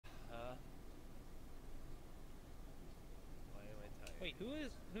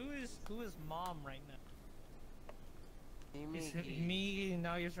Who is mom right now? Is it me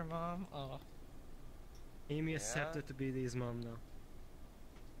now? You're your mom. Oh. Amy accepted to be his mom now.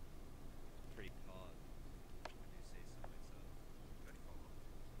 Pretty hot. I do say so myself.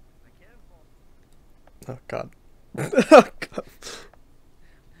 I can't fall. Oh god. Oh god.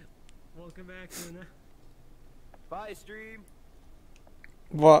 Welcome back, Luna. Bye, stream.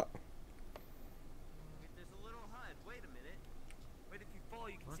 What? There's a little HUD. Wait a minute. Wait, if you fall,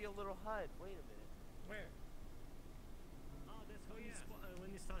 you can see a little HUD. Wait a minute. Where? Oh, that's how you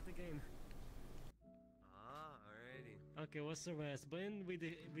when you start the game. Ah, alrighty. Okay, what's the rest? Blend with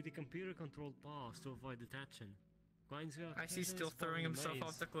the computer controlled pause to avoid detection. I see still throwing himself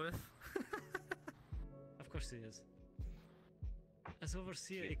off the cliff. Of course he is. As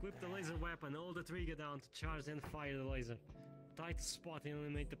overseer, equip the laser weapon, hold the trigger down to charge and fire the laser. Try to spot and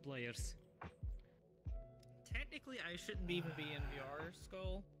eliminate the players. Technically, I shouldn't even be in VR,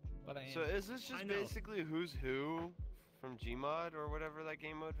 Skull, but I am. So is this just basically Who's Who from Gmod or whatever that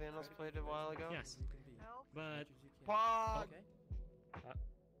game mode Vandals played a while ago? Yes. But... Pog!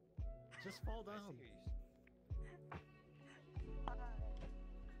 Just fall down.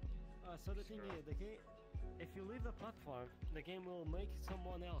 So the thing is, the game, if you leave the platform, the game will make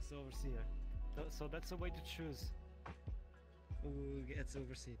someone else overseer. So that's a way to choose who gets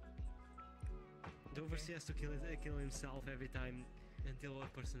overseer. The overseer has to kill himself every time until one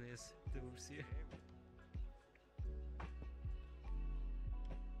person is the overseer.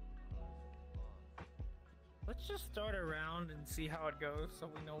 Let's just start a round and see how it goes, so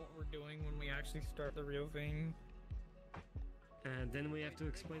we know what we're doing when we actually start the real thing. And then we have to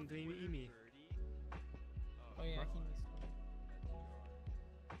explain to Amy. Oh yeah, he needs to.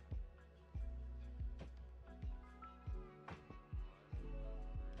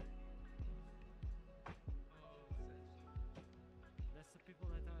 That's the people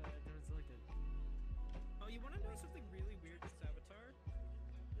that are translated. Oh, you want to know something really weird with Avatar?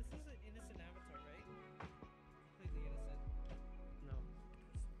 This is an innocent avatar, right? Completely innocent. No.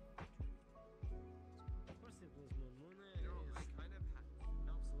 Of course it was Moon. Moon I kind of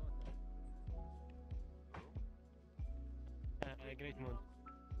helps a lot. Great Moon.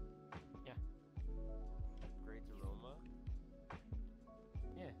 Yeah. Great aroma?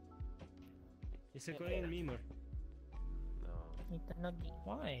 Yeah. He's a Korean memer. No. Eat the nugget.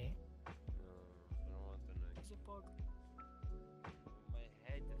 Why? No. I don't want the nugget. It's a bug. My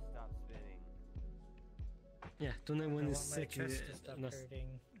head to stop spinning. Yeah, tonight when I he's want my sick. chest to stop hurting.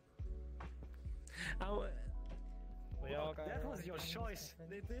 We all got that our was own your things, choice. my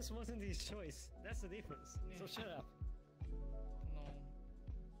friend. This wasn't his choice. That's the difference. So shut up. No.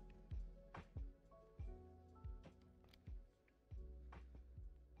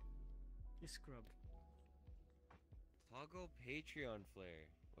 You scrub. Toggle Patreon flare.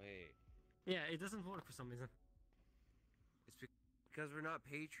 Wait. Yeah, it doesn't work for some reason. It's because we're not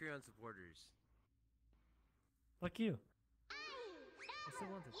Patreon supporters. Like you. I still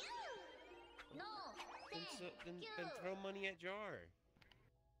want it. Then throw money at Jar.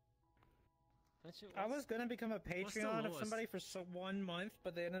 I was gonna become a What's the Patreon of lowest? somebody for 1 month,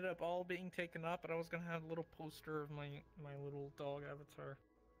 but they ended up all being taken up, and I was gonna have a little poster of my little dog avatar.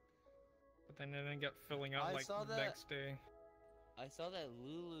 But then it ended up filling out I like saw the that. next day. I saw that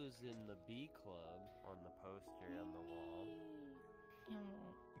Lulu's in the B Club on the poster on the wall.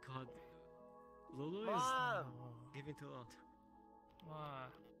 God. Lulu Mom! is giving too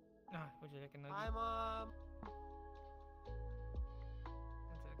lot. Would you like a nugget? Hi, Mom! Would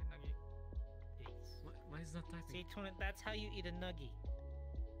you like a nugget? Yes. Why is that typing? See, Tony, that's how you eat a nugget.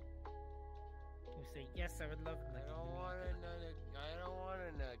 You say, yes, I would love a I nugget. don't want a nugget. I don't want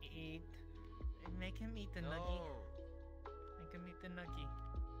a nugget. Eat. Make him eat the No. nugget. Make him eat the nugget.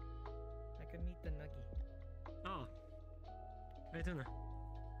 Make him eat the nugget. Oh. Wait, Tuna.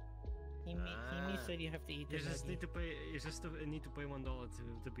 He said you have to eat the You just nugget. need to pay. You just need to pay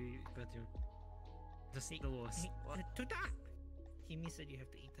 $1 to be Patreon. Just the lowest. Himi said you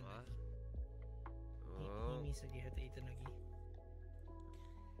have to eat the What? nugget. Oh. Himi said you have to eat the nugget.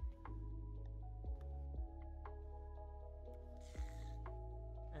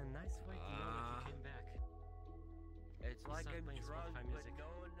 A nice way to know that you came back. It's like start I'm playing drunk, Spotify but music.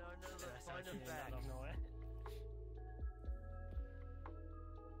 none of the That's fun actually out effects. of nowhere.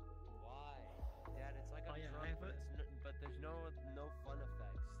 Why? Dad, it's like Oh, I'm yeah, drunk, I but, put- but there's no fun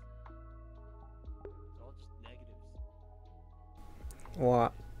effects. It's all just negatives.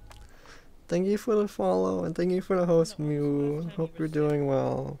 What? Thank you for the follow and thank you for the host, Mew. Hope you're doing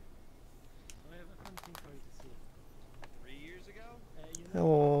well. I have a fun thing for you to see. 3 years ago?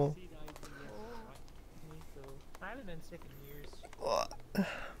 Hello. See the idea, right? Me too. I haven't been sick in years. What? So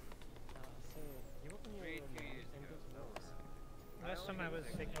you open your Read 2 years and ago. go to those. Last time I was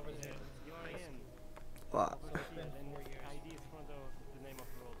sick, I was in. You are in. Wow. Overseer, then ID is front of the name of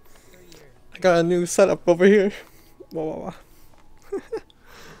the road. 3 years. I got a new setup over here. Wah, wah, wah.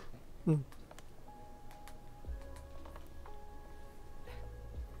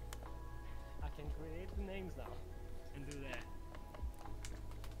 I can create the names now and do that.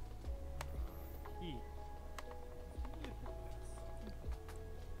 E.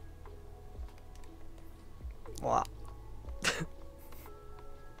 Wow.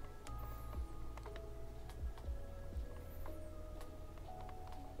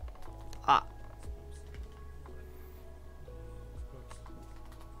 Ah.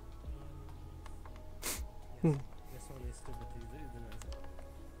 Yes, this one is stupid. You denies it.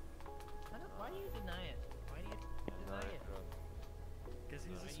 Why do you deny it? Why do you I'm deny not a it? scrub. Because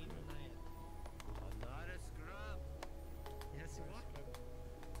he's Why a do you scrub. deny it? I'm not a scrub. Yes, you are.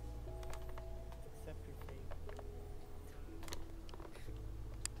 Accept your fate.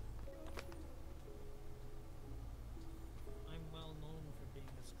 I'm well known for being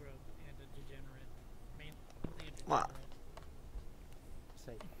a scrub and a degenerate. Mainly a Wow. degenerate.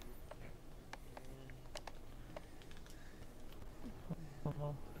 Say.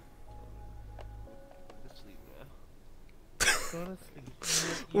 Uh-huh. Go to sleep now. Go to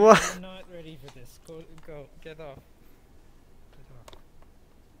sleep. What? You're not ready for this. Go, get off. Get off.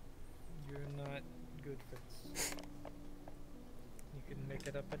 You're not good for this. You can make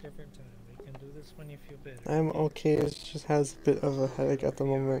it up a different time. We can do this when you feel better. I'm okay. It just has a bit of a headache at the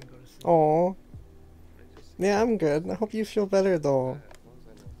moment. Go to sleep. Oh. I just Yeah, I'm good. I hope you feel better though. as long as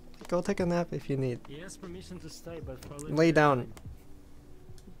I know. Go take a nap if you need. He has permission to stay, but for a Lay limited down. time.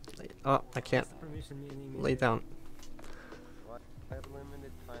 Oh, I can't. What's the permission meaning? Lay down. I have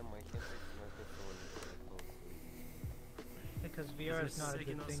limited time. Why can't I turn my pistol when I fall asleep? Because If VR you're is not a sick,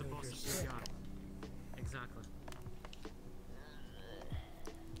 you're good not thing when supposed you're to sick. PVR. Exactly.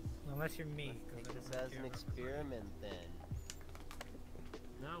 Unless you're me. 'cause Take I this don't as care an about experiment then.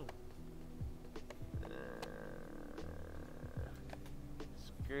 No.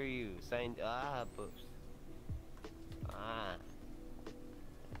 Screw you. Signed. Ah, post. Ah.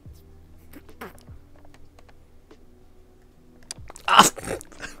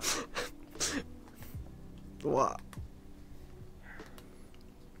 What?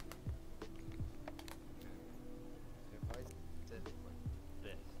 If I said it like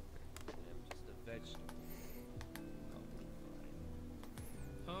this, and I'm just a vegetable, I'll be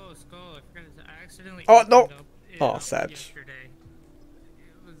fine. Oh, Skull, I forgot to I accidentally Oh, no! opened up it Oh, up Sag. yesterday.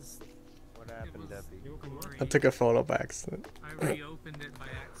 It was What happened, was- Debbie? You can work. I took a photo by accident. I reopened it by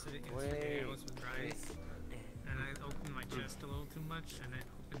accident yesterday. I was with Wait. Rice, and I opened my chest a little too much, and it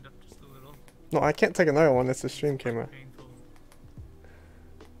opened up just a little. No, I can't take another one. It's a stream It's quite camera. painful.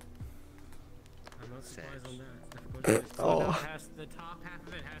 I'm not surprised on that. Of So course. Oh. now it has, the top half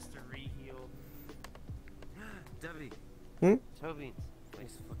of it has to re-heal. Debbie. Hmm? Toe beans.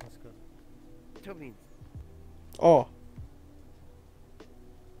 He's fucking scrub. Toe beans. Oh.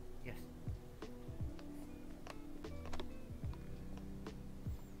 Yes.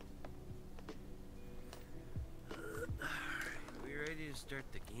 Are we ready to start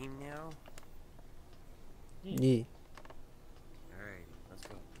the game now? Yee. Alright, let's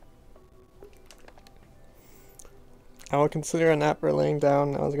go. I will consider a nap or laying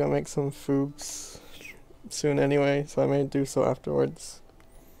down. I was gonna make some foobs soon anyway, so I may do so afterwards.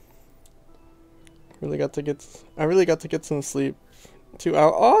 I really got to get some sleep. 2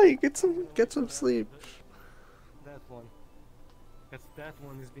 hours. Oh, you get some sleep. That one. That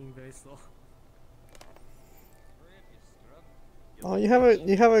one is being very slow. Oh, you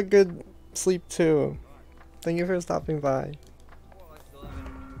have a good sleep too. Thank you for stopping by.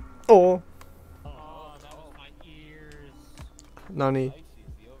 Oh, Oh, that was my ears. Nani.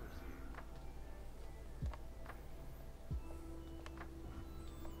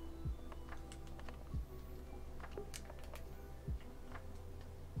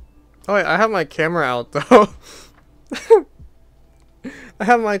 Oh wait, I have my camera out though. I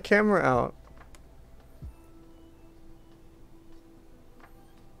have my camera out.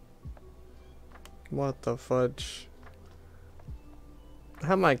 What the fudge? I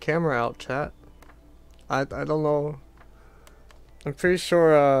have my camera out, chat. I don't know. I'm pretty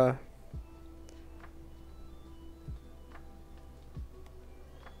sure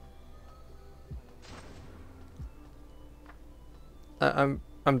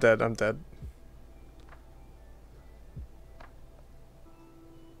I'm dead. I'm dead.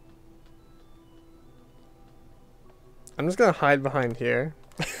 I'm just gonna hide behind here.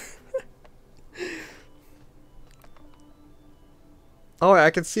 Oh,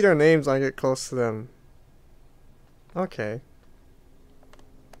 I can see their names when I get close to them. Okay.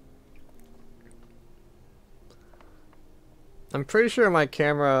 I'm pretty sure my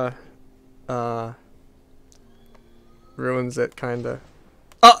camera ruins it, kinda.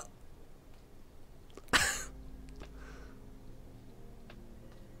 Oh!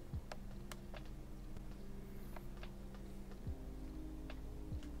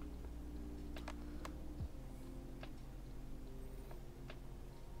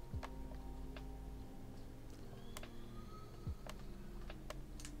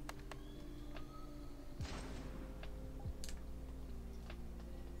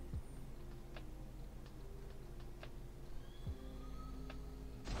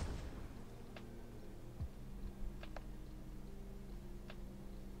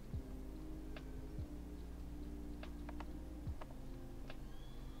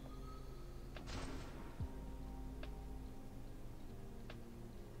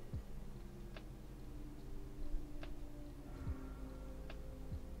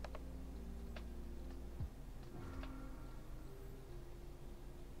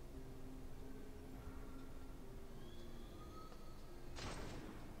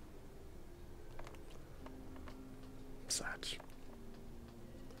 Such.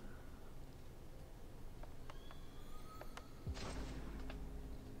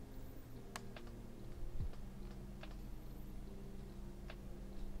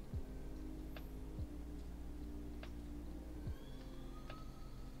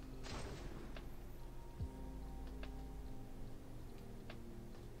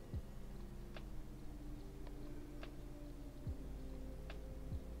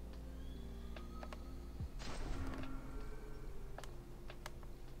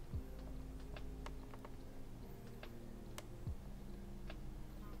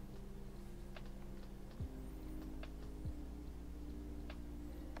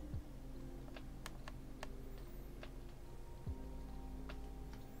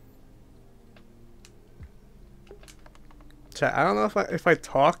 Chat, I don't know if I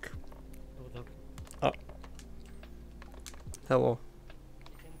talk. Hold up. Oh. Hello. You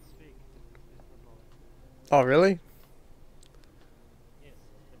can speak. There's no problem. Oh, really? Yes,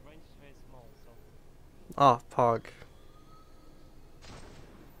 the range is very small, so. Oh, Pog.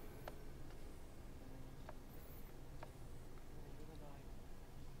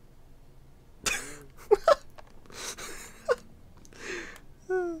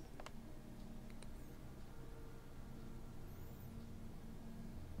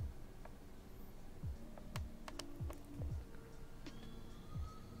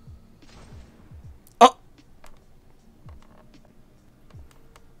 Oh!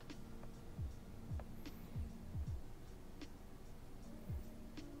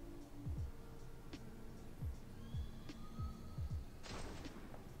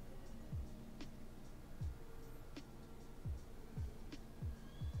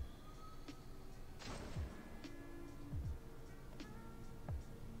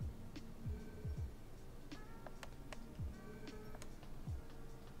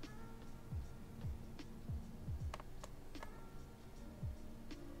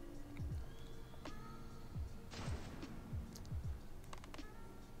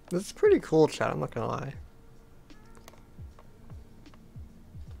 This is pretty cool, chat, I'm not gonna lie.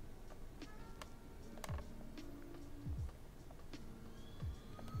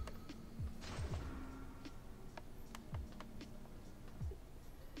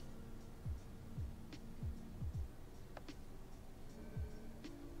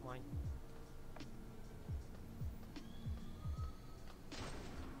 Mine.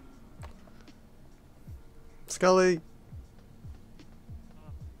 Scully,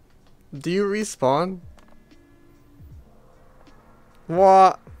 do you respawn?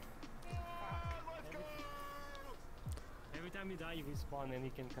 What? Every time you die, you respawn and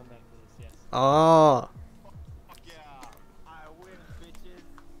you can come back to this, yes. Oh. Fuck yeah. I win, bitches.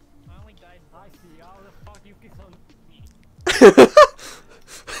 I only died I see, how the fuck you kiss on me?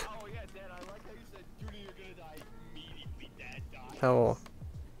 Oh yeah, Dad, I like how you said, Judy, you're gonna die immediately. Dad died. Hello.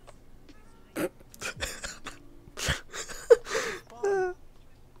 Alrighty,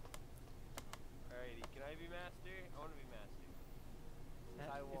 can I be master? I wanna be master.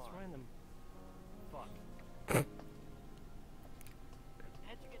 I It's want. random. Fuck.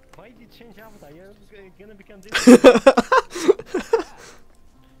 How'd you get Why did you change avatar? You're gonna become different. So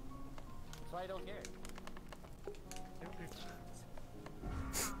I don't care.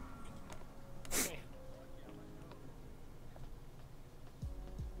 Okay.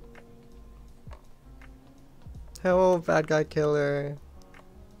 Hello, bad guy killer.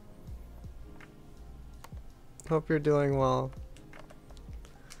 Hope you're doing well.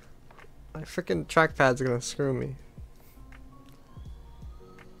 My freaking trackpad's gonna screw me.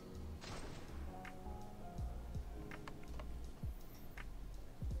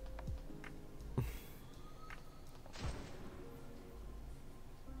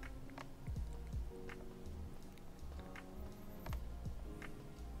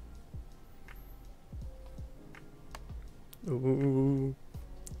 Ooh.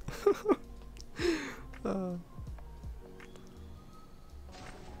 uh.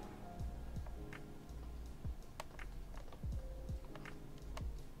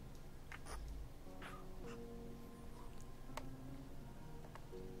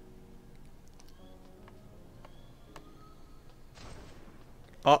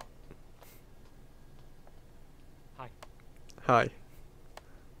 Oh. Hi. Hi.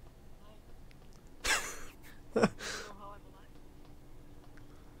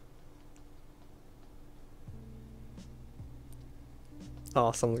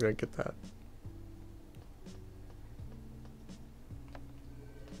 Oh, someone's gonna get that.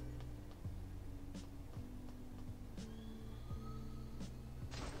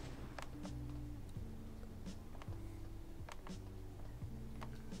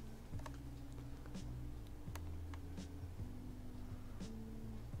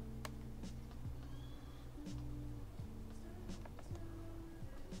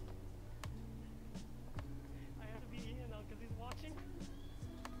 I have to be here now because he's watching.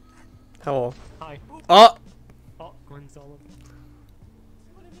 Hello. Hi. Oh! Oh, coin stolen. What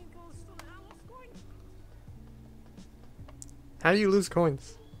do you mean gold stolen? I lost coin. How do you lose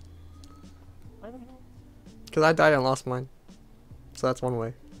coins? I don't know. Because I died and lost mine. So that's one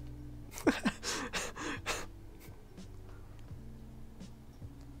way.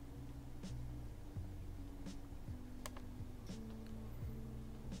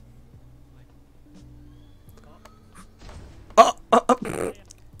 Oh!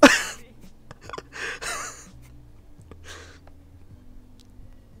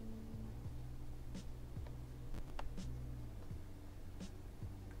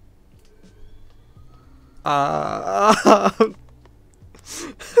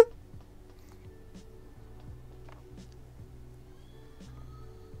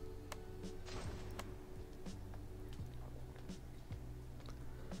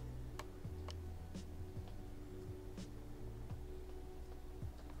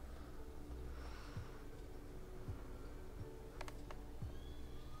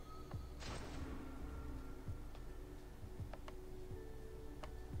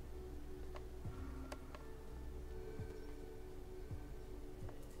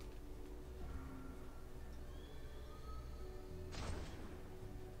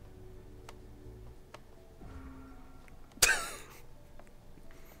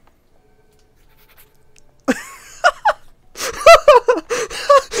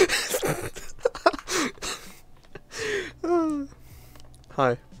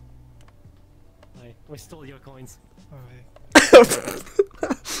 Hi. Hi. We stole your coins. Alright.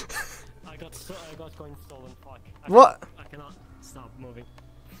 I got coins stolen. Fuck. What? I cannot stop moving.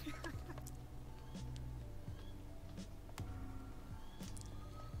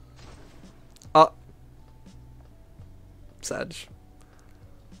 Oh. Sedge.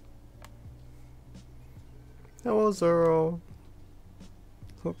 Hello, Zoro.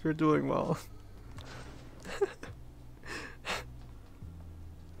 Hope you're doing well.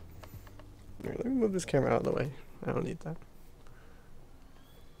 Here, let me move this camera out of the way. I don't need that.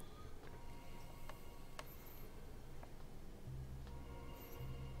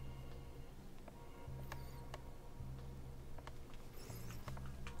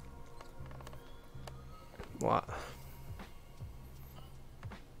 What?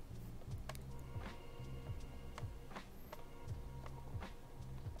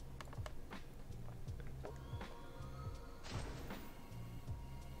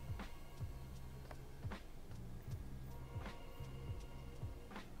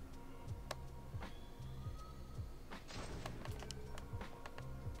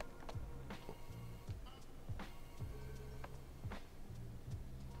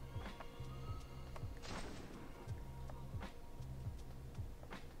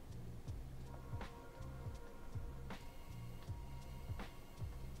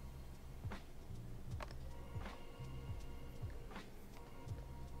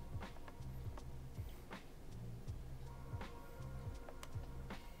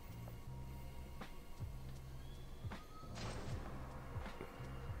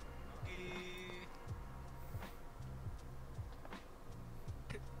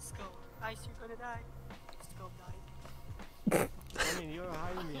 Skull. Ice, you're gonna die. Skull died. I mean, you're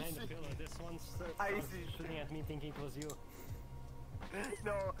hiding behind the pillar. This one's I see. shooting at me thinking it was you.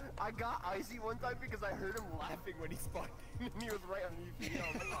 No, I got Icy one time because I heard him laughing when he spawned and he was right underneath me. I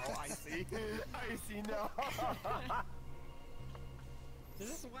was like, oh, Icy. Icy, no. This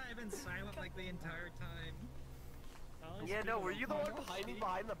is why I've been silent like the entire time. Yeah, no, were you the one hiding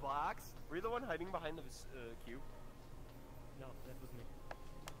behind the box? Were you the one hiding behind the cube? No, that was me.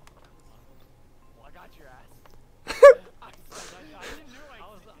 Well, I got your ass. I didn't know I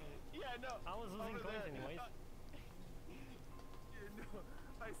was. Yeah, no. I was losing coins anyways. Yeah, no,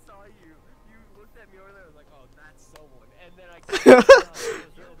 I saw you. You looked at me over there. I was like, oh, that's someone. And then I. This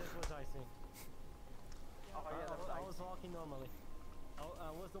was Icy. Oh yeah, that was I was walking normally.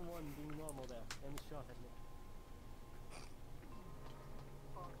 I was the one being normal there, and he shot at me.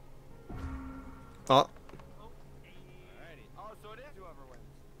 Oh. Alrighty. Oh, so it is whoever wins.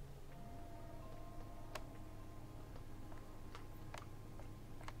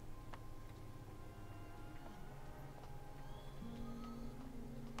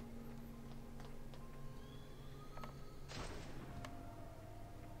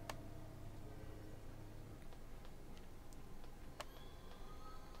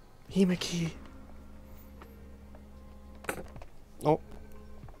 Himaki. Oh.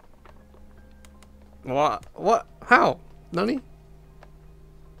 What? What? How? Nani?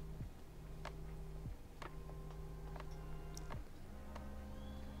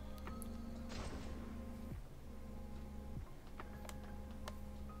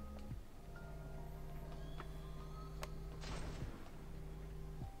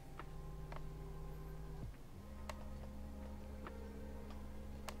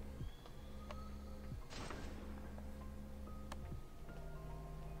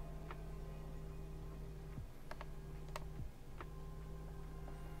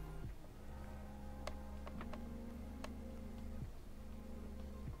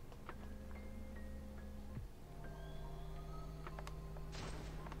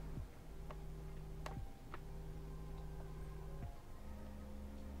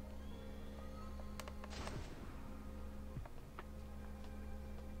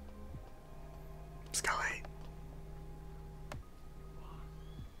 Scully.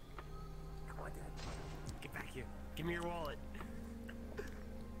 Come on, Dad. Get back here. Give me your wallet.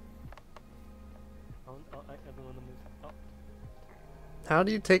 I don't want to move. Oh. How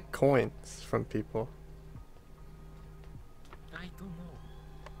do you take coins from people? I don't know.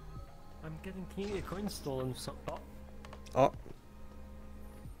 I'm getting coins stolen. So Oh.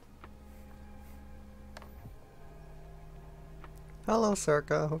 Hello,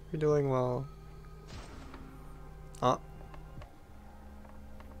 Circa. Hope you're doing well. Oh.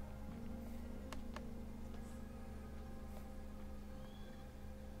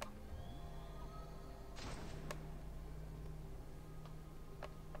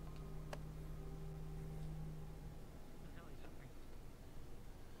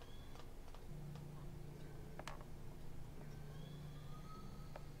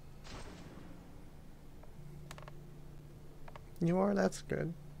 You are? That's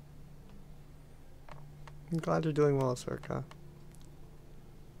good. I'm glad you're doing well, Circa.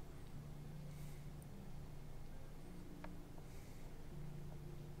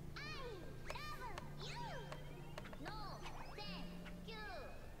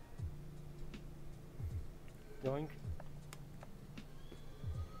 Yoink.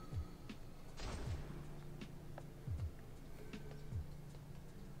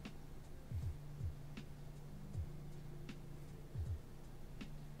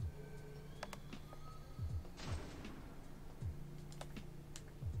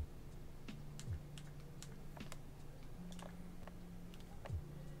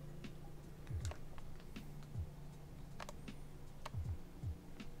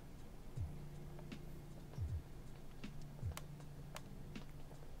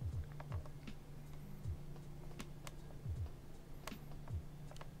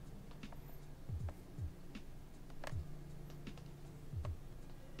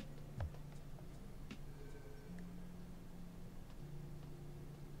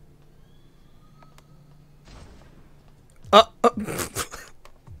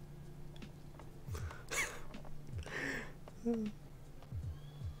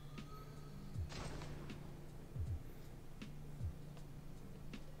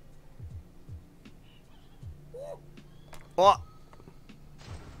 What?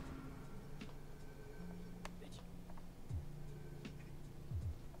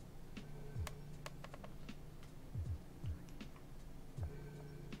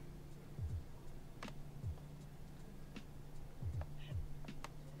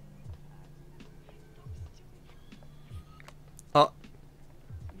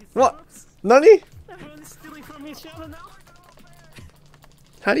 What? Nani? Everyone is stealing from each other now.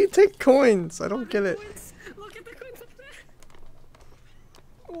 How do you take coins? I don't get it. Look at the coins up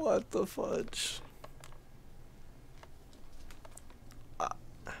there. What the fudge?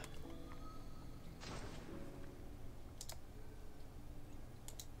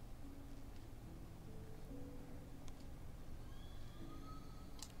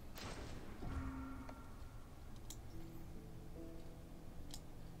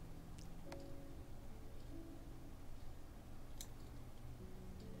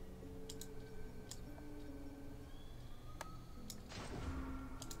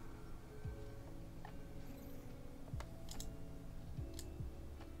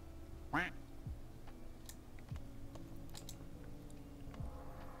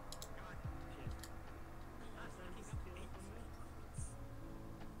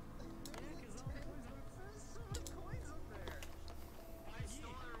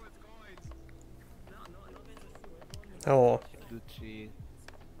 Oh, Gucci.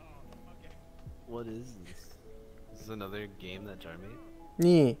 What is this? Is this another game that Jar made?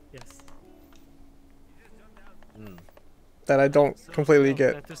 nee. Yes. Hmm. That I don't completely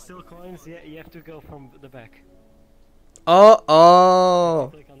get. To steal coins, yeah, you have to go from the back. Oh.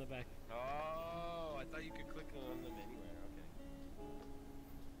 Click on the back. Oh, I thought you could click on them anywhere.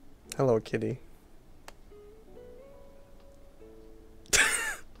 Okay. Hello, kitty.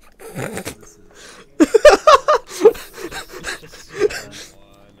 This is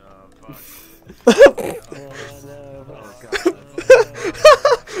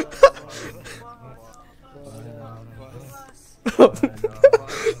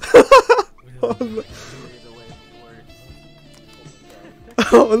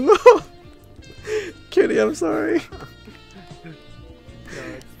Oh no! Kitty, I'm sorry.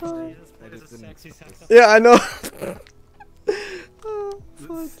 Yeah, I know. Oh,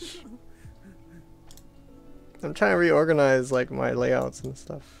 fudge. I'm trying to reorganize like my layouts and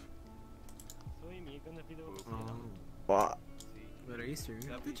stuff. What? What are you streaming?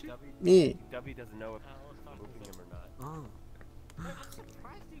 Me. Dubby doesn't know if I'm moving him or not. Oh.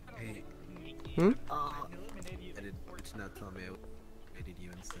 Hey. Hmm? I did not tell me I rated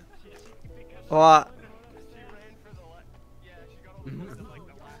you instead. What?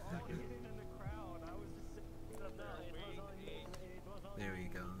 There we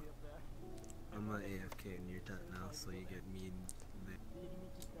go. I'm not AFK in your tent now, so you get me in the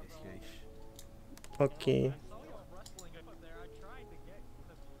Okay.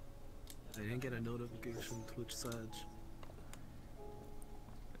 I didn't get a notification Twitch Sag.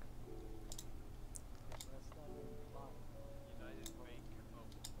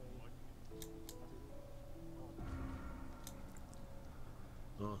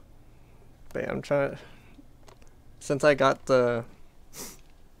 Oh. But yeah, I'm trying to... Since I got the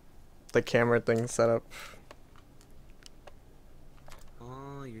camera thing set up.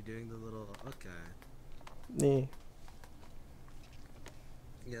 Oh, you're doing the little... Okay. Nee.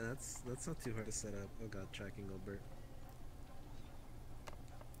 Yeah, that's not too hard to set up. Oh god, tracking Gilbert.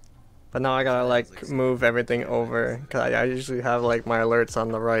 But now I gotta like move everything over. Cause I usually have like my alerts on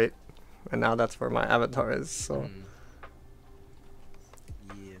the right. And now that's where my avatar is, so...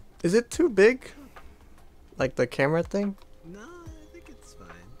 Yeah. Is it too big? Like the camera thing? No, I think it's fine.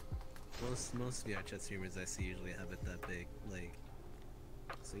 Most VR chat streamers I see usually have it that big, like...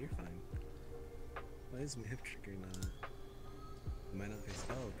 So you're fine. Why is my hip trigger not... Am I not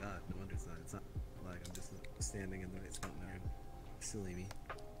facing... Oh god, no wonder it's not. It's not like I'm just standing in the right spot now. Silly me.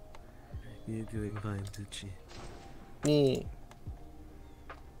 You're doing fine, Tucci. Nee.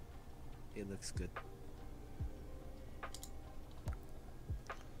 It looks good.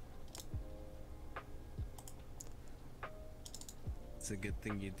 It's a good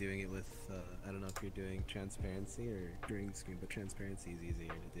thing you're doing it with, I don't know if you're doing transparency or green screen, but transparency is easier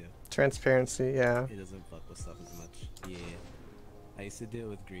to do. Transparency, yeah. It doesn't fuck with stuff as much. Yeah. I used to do it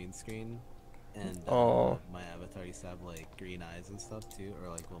with green screen, and my avatar used to have like green eyes and stuff too, or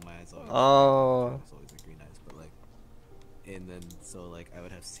like, well, my eyes always it's always like green eyes, but like, and then so like I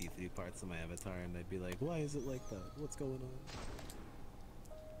would have see-through parts of my avatar, and I'd be like, why is it like that? What's going on?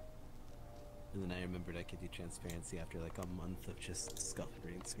 And then I remembered I could do transparency after like a month of just scuffed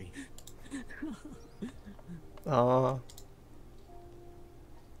green screen. Oh.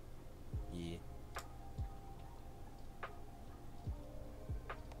 Yeah.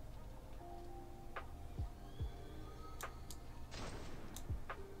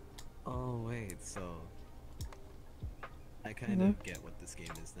 Oh wait, so I kind of get what this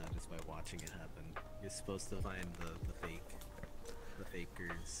game is now just by watching it happen. You're supposed to find the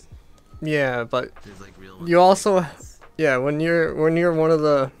fakers. Yeah, but There's like real ones you also, fakers. yeah, when you're one of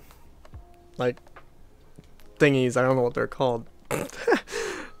the like thingies, I don't know what they're called.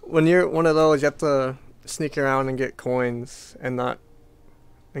 when you're one of those, you have to sneak around and get coins and not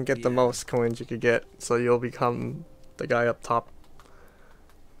and get the Yeah. most coins you could get, so you'll become the guy up top.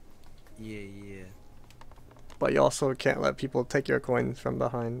 Yeah, yeah. But you also can't let people take your coins from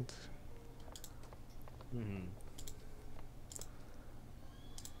behind. Mm-hmm.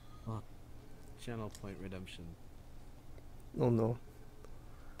 Oh, channel point redemption. Oh no.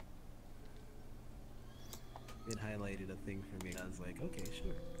 It highlighted a thing for me. I was like, okay,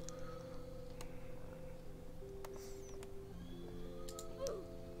 sure.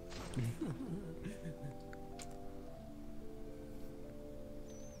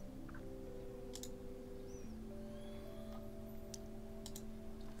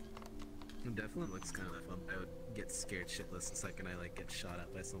 It definitely looks kind of fun. I would get scared shitless the second I like get shot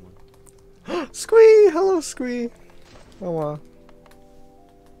at by someone. Squee! Hello, Squee! Oh wow.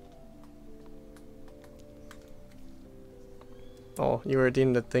 Oh, you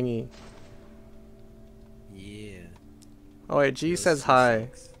redeemed the thingy. Yeah. Oh wait, G Those says two hi.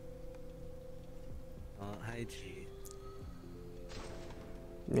 sucks. Hi G.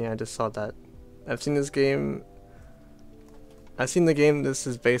 Yeah, I just saw that. I've seen this game. I've seen the game this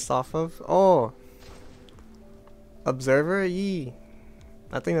is based off of. Oh! Observer? Yee.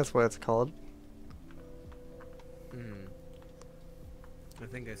 I think that's what it's called. Hmm. I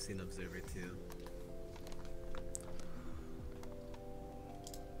think I've seen Observer too.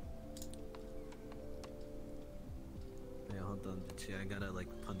 Yeah, hold on, G. I gotta like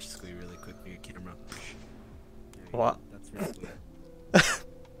punch Squee really quick for your camera. There you What? go. That's for Squee.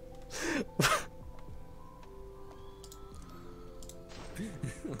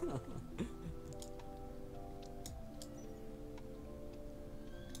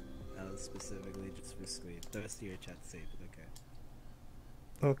 That was specifically just for Squee. The rest of your chat's safe,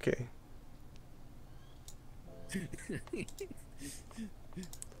 Okay. okay?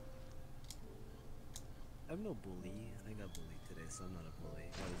 I'm no bully. I got bullied today, so I'm not a bully.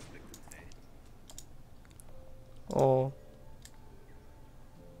 I was victim today. Oh.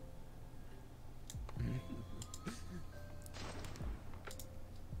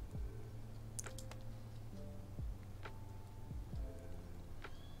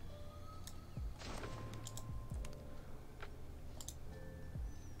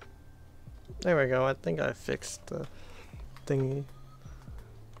 There we go. I think I fixed the thingy.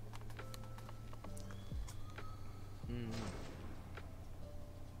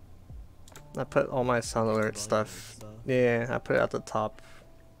 I put all my sound alert stuff. Yeah, I put it at the top.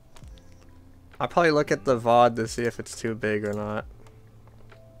 I'll probably look at the VOD to see if it's too big or not.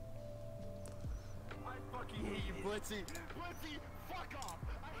 I fucking hate you, Blitzy. Blitzy, fuck off.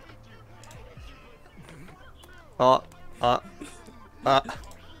 I hate you. I hate you, Blitzy.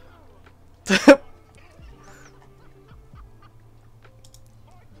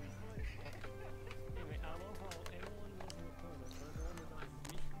 Anyway, I love how everyone was recorded, but the one that was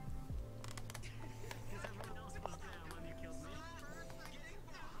me. Because everyone else was there when you killed me.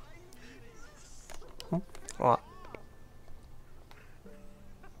 What?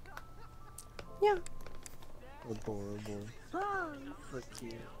 Yeah. Adorable. So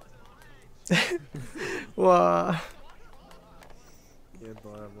cute. Wow. You're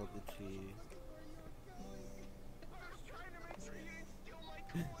adorable, Bitchy.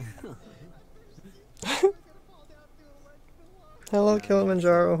 Hello,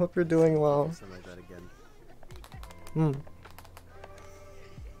 Kilimanjaro. Hope you're doing well. Something like that again. Hmm.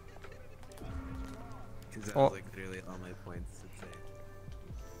 Because that Oh. was like literally all my points to say.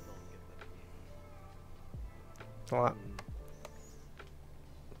 What?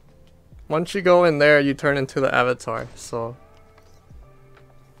 Once you go in there, you turn into the avatar. So.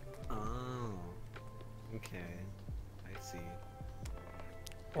 Oh. Okay. I see.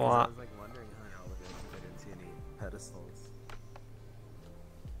 'Cause I What? was like wondering how y'all would do it if I didn't see any pedestals.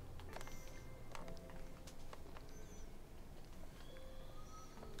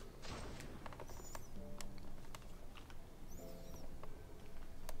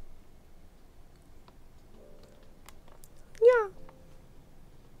 Yeah.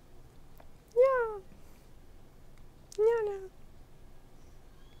 Yeah. Yeah. Yeah.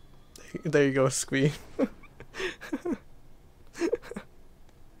 There you go, Squee.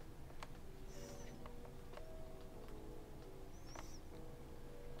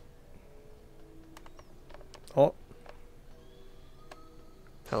 Oh.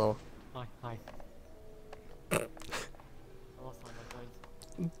 Hello. Hi, hi. I lost all my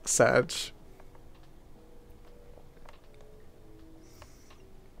coins. Sag.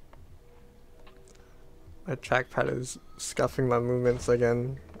 My trackpad is scuffing my movements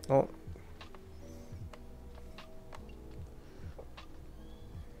again. Oh.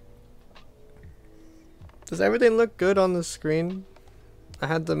 Does everything look good on the screen? I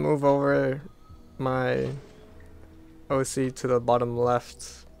had to move over my OC to the bottom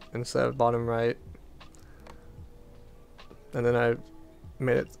left instead of bottom right. And then I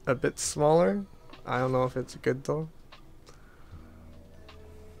made it a bit smaller. I don't know if it's good though.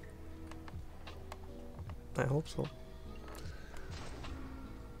 I hope so.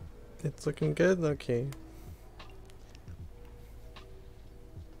 It's looking good? Okay.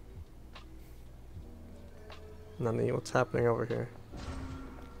 Nani, what's happening over here?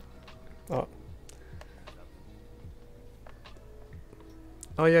 Oh.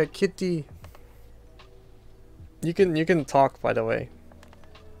 Oh yeah, kitty. You can talk, by the way.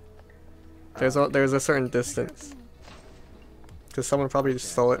 There's a certain distance. Cause someone probably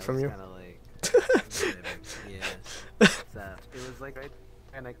stole it from you. Yeah. It was like right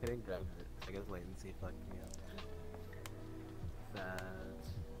and I couldn't grab it. I guess latency fucked me up. Sad.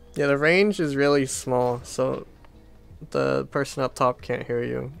 Yeah, the range is really small, so the person up top can't hear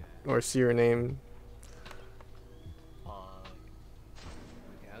you or see your name. Okay,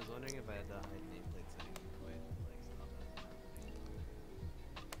 I was wondering if I had to hide nameplate setting like stop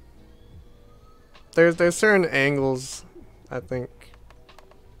that. There's certain angles, I think,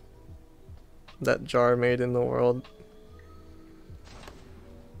 that Jar made in the world.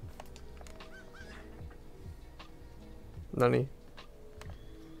 Nani?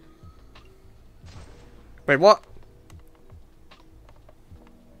 Wait, what?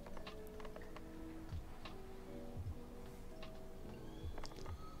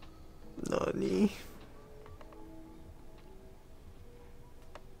 Nani?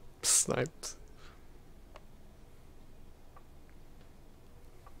 Sniped.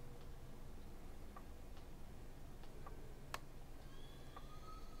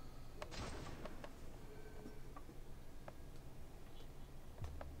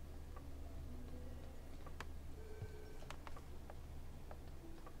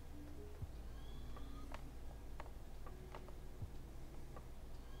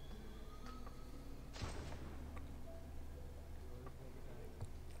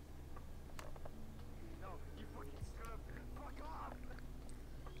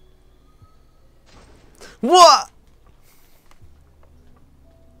 What?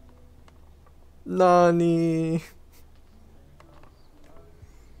 Nani?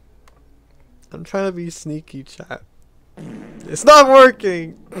 I'm trying to be sneaky, chat. It's not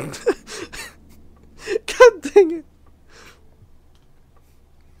working! God dang it!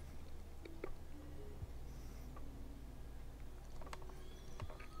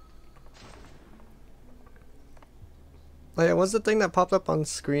 Like, was the thing that popped up on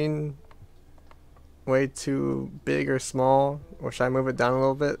screen way too big or small? Or should I move it down a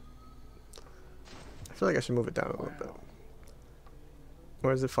little bit? I feel like I should move it down a little bit.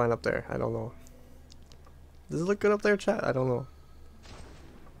 Or is it fine up there? I don't know. Does it look good up there, chat? I don't know.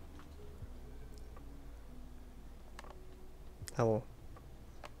 Hello.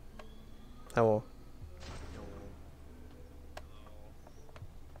 Hello.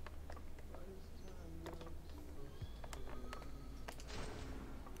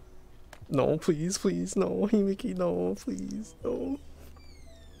 No, please, please, no, Himiki, no, please, no.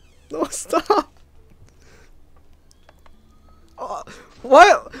 No, stop! Oh,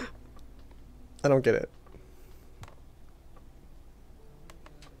 what? I don't get it.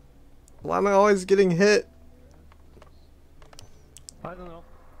 Why am I always getting hit? I don't know.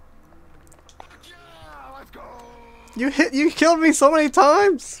 Yeah, let's go. You killed me so many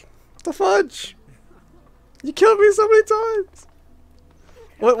times! What the fudge? You killed me so many times!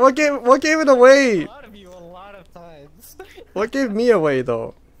 What gave it away? A lot of you, a lot of times. What gave me away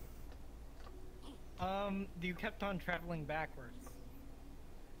though? You kept on traveling backwards.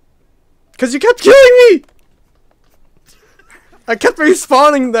 Cause you kept killing me! I kept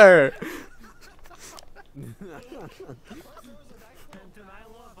respawning there!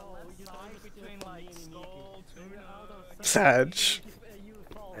 Sag.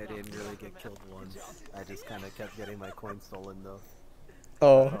 I didn't really get killed once. I just kind of kept getting my coin stolen though.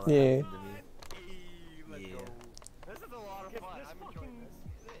 Oh, That's all yeah. that happened to me. Let's Yeah. go. This is a lot of fun. I'm enjoying this.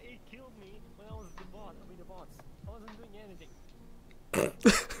 It killed me when I was the bot. I mean the bots. I wasn't doing anything.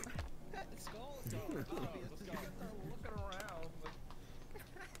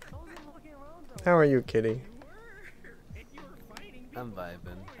 How are you, kitty? I'm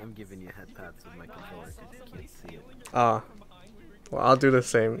vibing. I'm giving you head pats with my controller because you can't see it. Ah. Well, I'll do the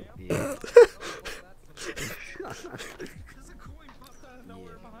same. Yeah.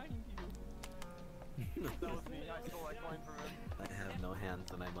 I have no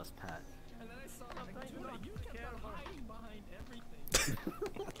hands and I must pat.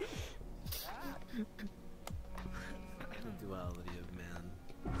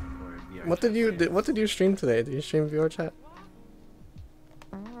 What did you stream today? Did you stream VR chat?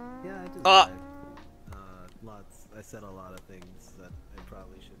 Yeah, I did. Ah! Lots. I said a lot of things that I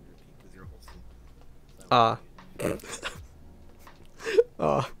probably shouldn't repeat because you're wholesome. So Ah.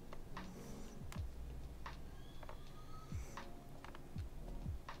 Ah.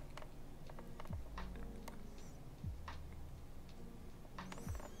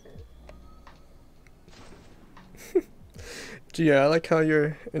 Gee, I like how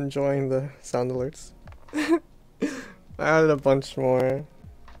you're enjoying the sound alerts. I added a bunch more.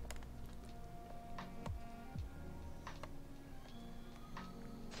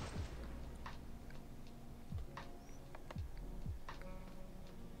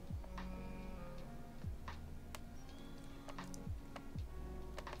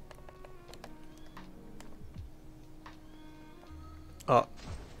 Oh.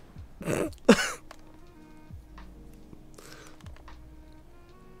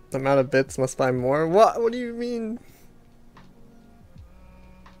 The amount of bits must buy more? What? What do you mean?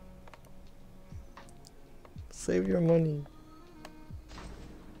 Save your money.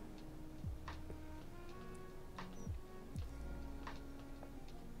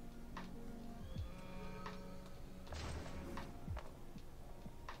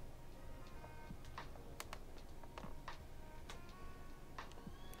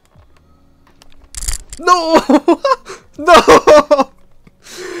 No! No!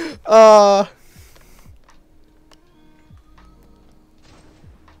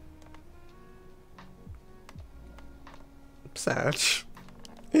 Satch.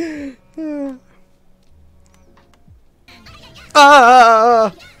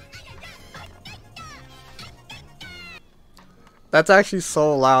 Ah! That's actually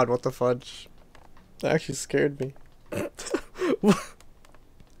so loud, what the fudge? That actually scared me.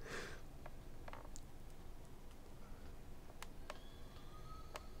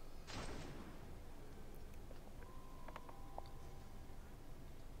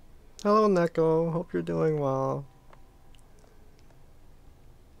 Hello, Neko. Hope you're doing well.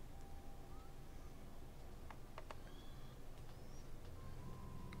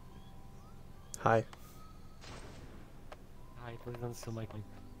 Hi. Hi, please don't steal my coin.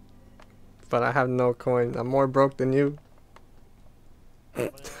 But I have no coin. I'm more broke than you.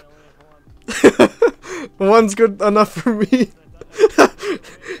 But I only have one. One's good enough for me.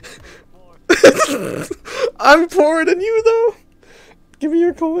 I'm poorer than you, though. Give me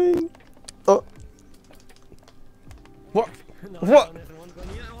your coin. Oh. What? No, What? I only have one coin.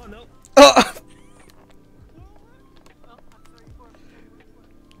 Yeah, oh, no. Oh.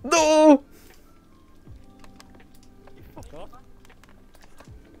 No. Fuck off.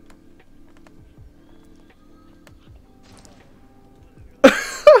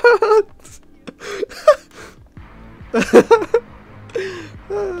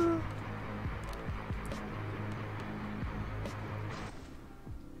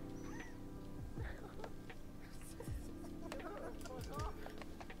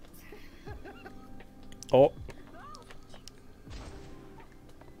 Oh.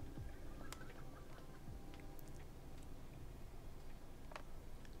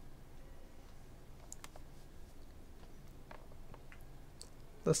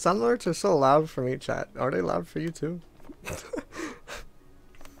 The sound alerts are so loud for me, chat. Are they loud for you too?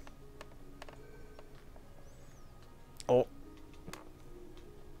 Oh.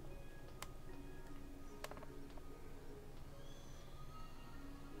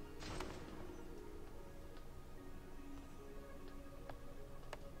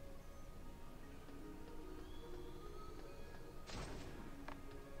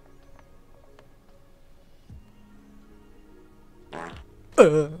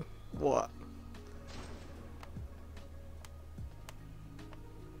 What?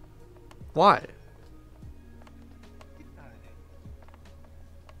 Why?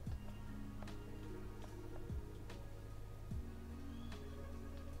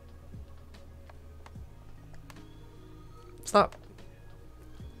 Stop.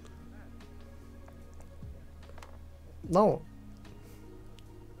 No.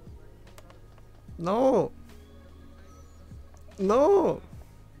 No. No.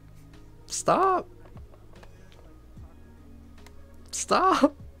 Stop.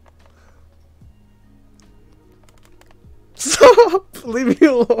 Stop. Stop. Leave me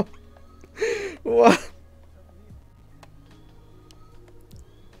alone. What?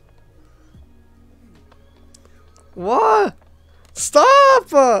 What?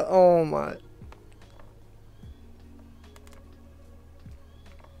 Stop! Oh my.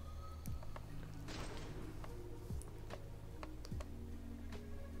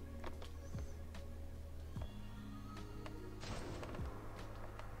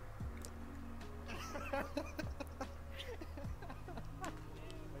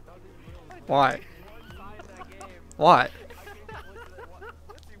 Why? One side of that game. Why? I couldn't get one to that one.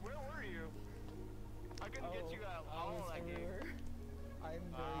 Let's see, where were you? I couldn't get you at all that game. I'm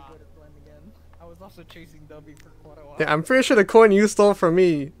very good at blending in. I was also chasing W for quite a while. Yeah, I'm pretty sure the coin you stole from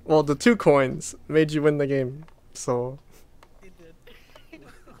me, well, the 2 coins, made you win the game. So, It did.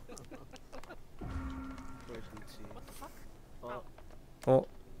 What the fuck? Oh, oh,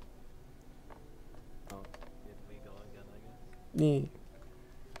 did we go again, I guess? nee.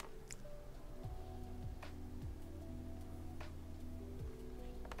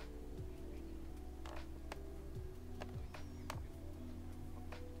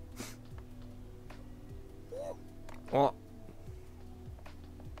 Oh.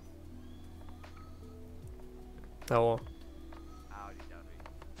 Oh well. Howdy, dowdy.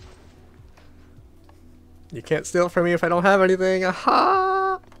 You can't steal from me if I don't have anything.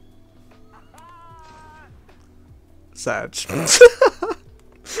 Aha! Sag. Hey, this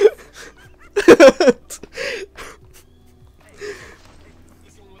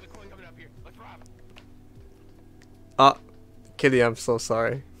one with a coin coming up here. Let's rob. Ah, Kitty, I'm so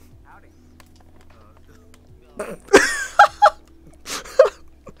sorry. Howdy.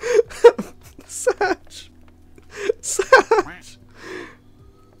 Sag. Sag.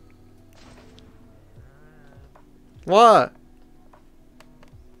 What?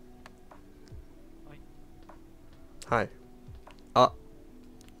 Hi. Oh,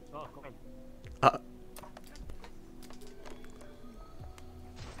 come on.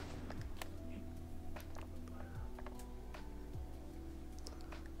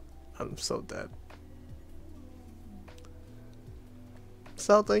 I'm so dead.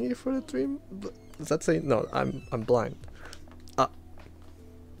 Sal, thank you for the dream. Does that say no? I'm blind.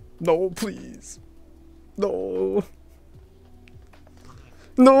 No, please. No.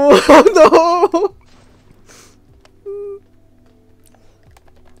 No, no.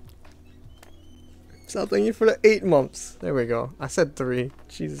 Sal, thank you for the 8 months. There we go. I said 3.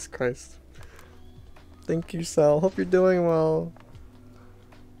 Jesus Christ. Thank you, Sal. Hope you're doing well.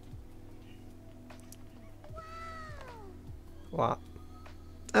 Wow.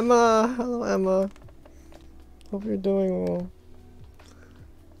 Emma! Hello, Emma. Hope you're doing well.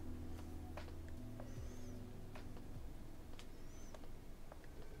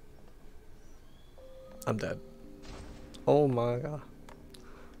 I'm dead. Oh my god.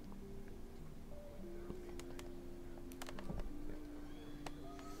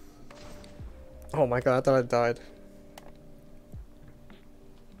 Oh my god, I thought I died.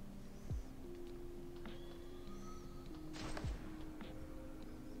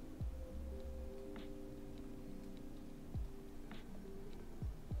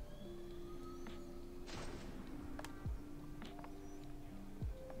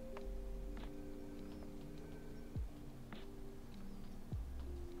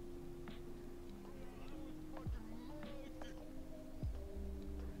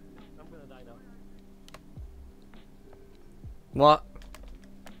 I'm gonna die now. What?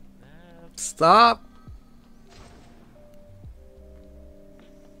 Stop!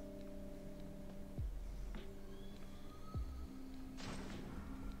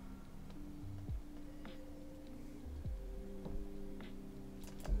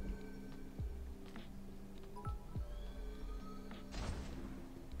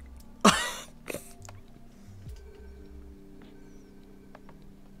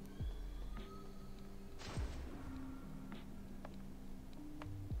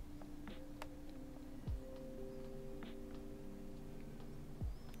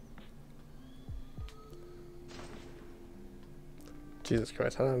 Jesus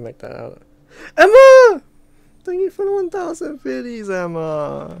Christ, how did I make that out? Emma! Thank you for the 1,000 biddies,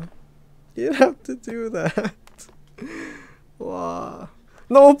 Emma. You didn't have to do that. Wow.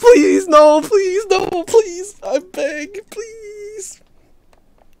 No, please, no, please, no, please. I beg, please.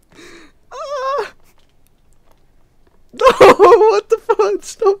 Ah! No, what the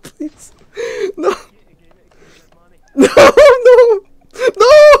fudge? No, please. No. No, no.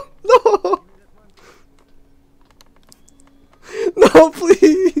 No, no. No,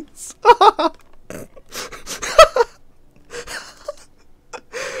 please.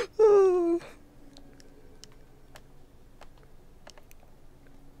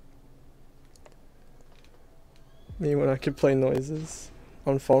 Me when I could play noises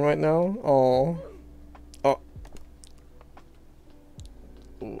on phone right now. Oh. Oh.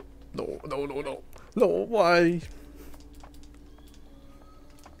 Oh. No, no, no, no. No, why?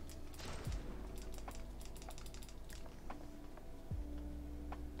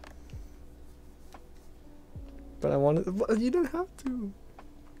 But I wanted. You don't have to.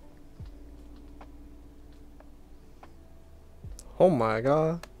 Oh my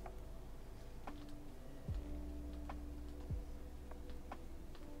god.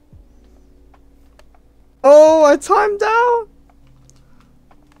 I timed out.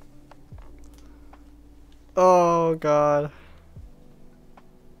 Oh god.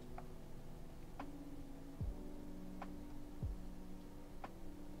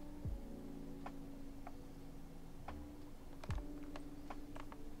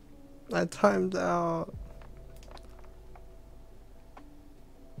 I timed out.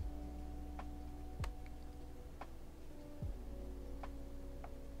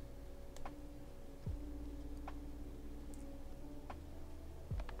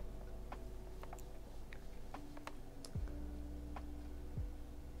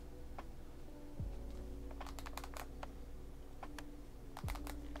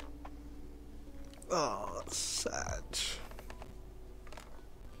 Oh, sad.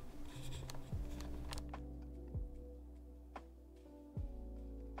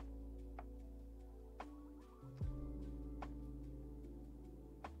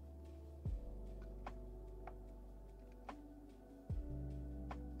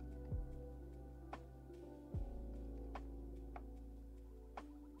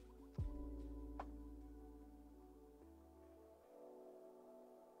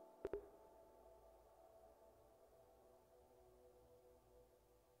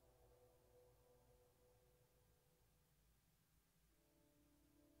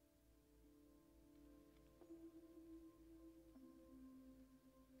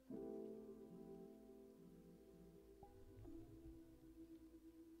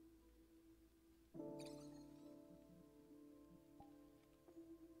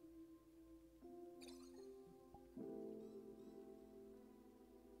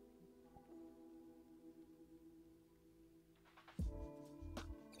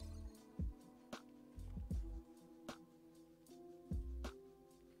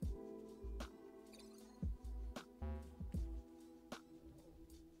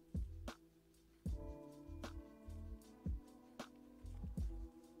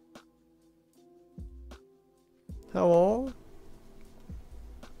 Hello?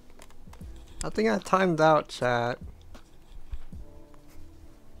 I think I timed out, chat.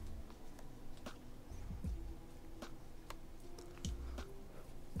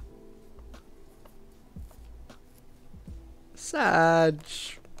 Sad.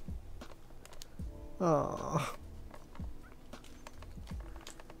 Oh.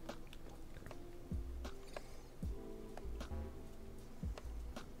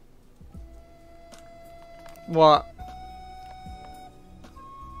 What?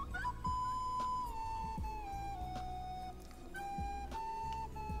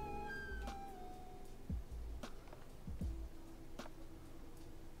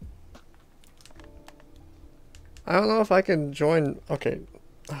 I don't know if I can join. Okay.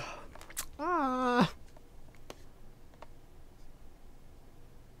 Ah.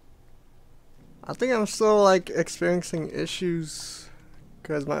 I think I'm still like experiencing issues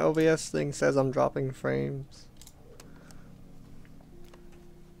because my OBS thing says I'm dropping frames.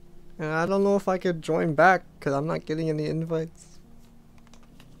 And I don't know if I could join back because I'm not getting any invites.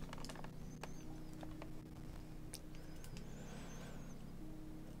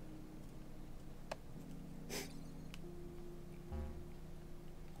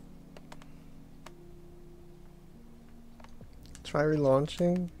 Try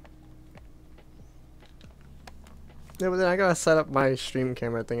relaunching. Yeah, but then I gotta set up my stream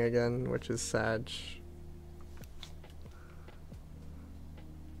camera thing again, which is sad.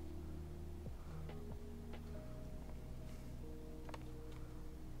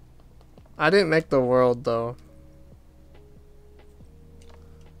 I didn't make the world though.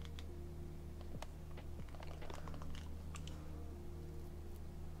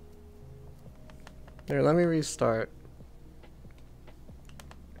 Here, let me restart.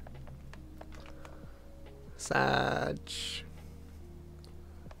 Sad.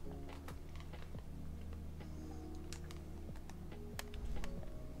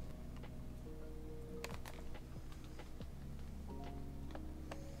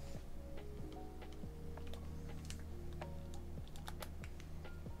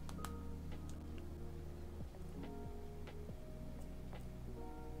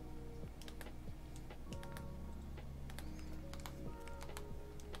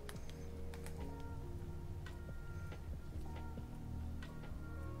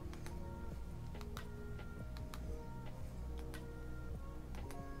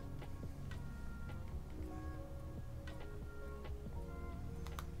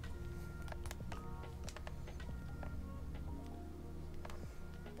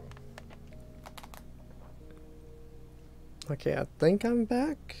 Okay, I think I'm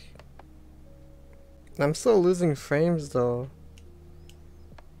back. I'm still losing frames though.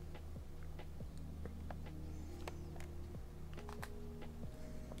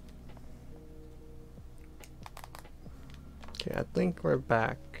 Okay, I think we're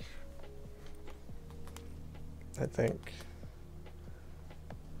back. I think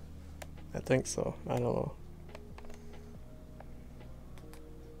so. I don't know.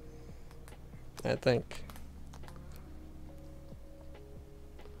 I think.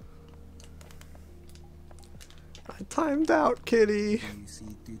 I timed out, kitty. You see,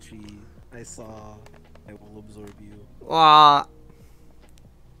 Ducci, I saw. I will absorb you. Ah,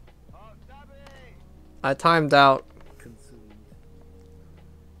 Oh, stop it! I timed out. Consumed.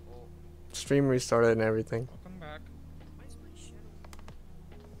 Stream restarted and everything. Welcome back.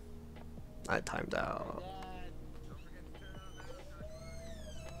 I timed out.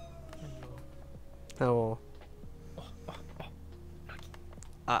 Hello. Oh.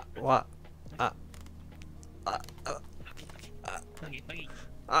 What?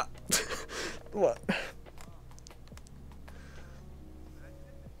 What?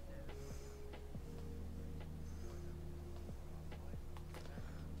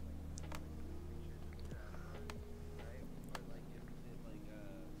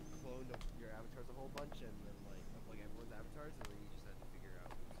 Cloned of your avatars a whole bunch and then like of like everyone's avatars and then you just had to figure out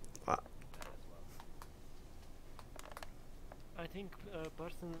What? that as well. I think a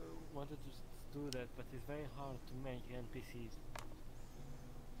person wanted to do that, but it's very hard to make NPCs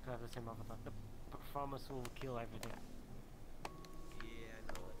to have the same avatar. The performance will kill everything. Yeah,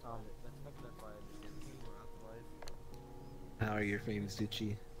 I know that's why I understand this is more optimized. How are your frames,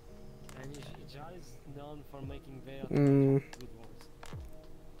 Ducci? And Jai is known for making very good ones.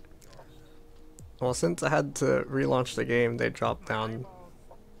 Well, since I had to relaunch the game, they dropped down.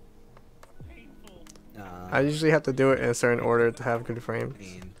 I usually have to do it in a certain order to have good frames.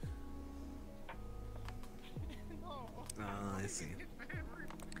 Pain. I see.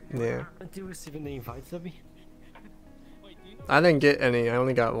 Yeah. Did you receive any invites, Abby? I didn't get any. I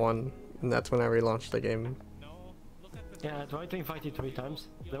only got one, and that's when I relaunched the game. Yeah, I tried to invite you 3 times.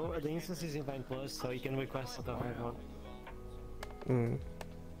 The instance is Invite Plus, so you can request it of everyone. Mm.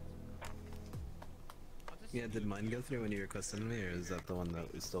 Yeah, did mine go through when you requested me, or is that the one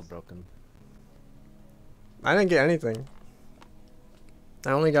that was still broken? I didn't get anything.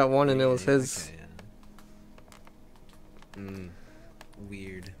 I only got one, and it was his. Okay, yeah.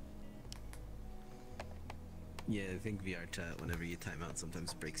 Weird. Yeah, I think VR chat, whenever you time out,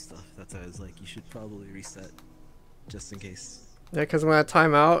 sometimes breaks stuff. That's why I was like, you should probably reset, just in case. Yeah, because when I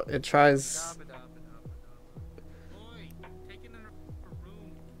time out, it tries.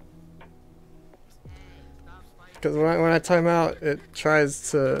 Because when I time out, it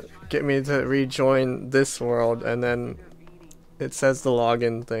tries to get me to rejoin this world, and then it says the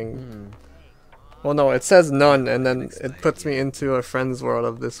login thing. Well, no, it says none, and then it puts me into a friend's world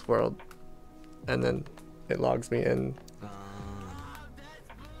of this world, and then it logs me in.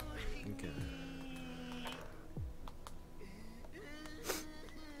 Okay.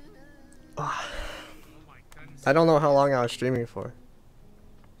 I don't know how long I was streaming for.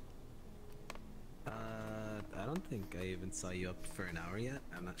 I don't think I even saw you up for an hour yet.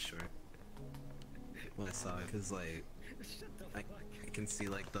 I'm not sure. When I saw it, cause like, I can see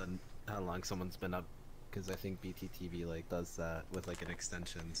like how long someone's been up, cause I think BTTV like does that with like an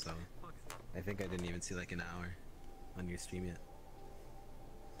extension. So I think I didn't even see like an hour on your stream yet.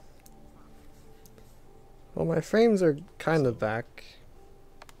 Well, my frames are kind of back.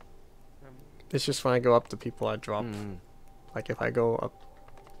 It's just when I go up to people, I drop. Like if I go up.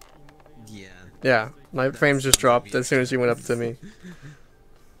 Yeah. Yeah, my frames just dropped as soon as you went up to me.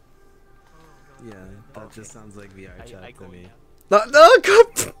 Yeah, that just sounds like VR chat to me. No, no, come.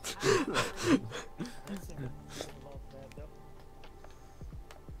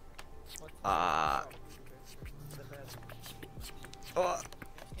 Ah.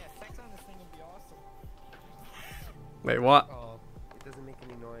 Wait, what? It doesn't make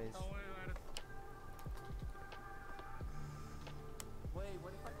any noise.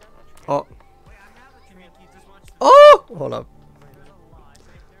 Oh. Oh! Hold up.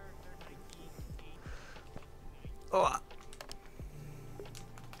 Oh.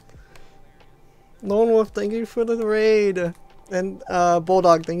 Lone Wolf, thank you for the raid. And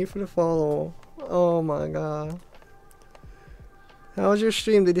Bulldog, thank you for the follow. Oh my god. How was your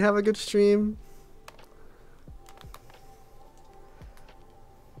stream? Did you have a good stream?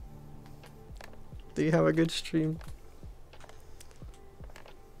 Did you have a good stream?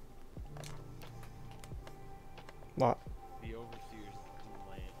 What? The overseer's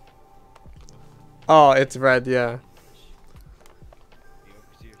land. Oh, it's red, yeah. The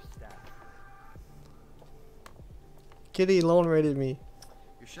overseer's staff. Kitty lone raided me.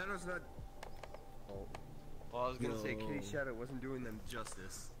 Your shadow's not. Oh. Well, I was gonna say Kitty's shadow wasn't doing them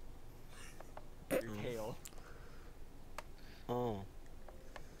justice. Your tail.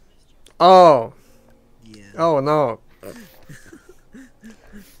 Oh. Yeah. Oh no. Hey,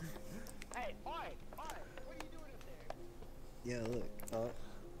 oi, what are you doing up there? Yeah, look.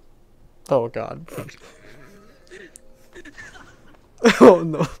 Oh god. Oh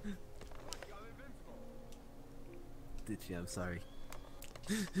no. Look, I'm invincible. Ditchy, I'm sorry.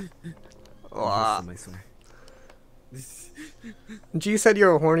 Ah. I swear. G said you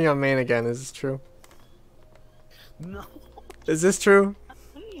were horny on main again. Is this true? No. Is this true?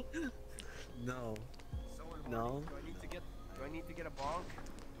 No. Someone No. horny. Do I need to get a bonk?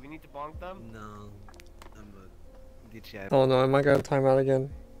 Do we need to bonk them? No. I'm a Ditchy. Oh no, am I gonna time out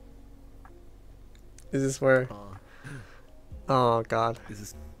again? Is this where? Oh god. Is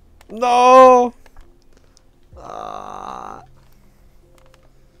this? No! Ah.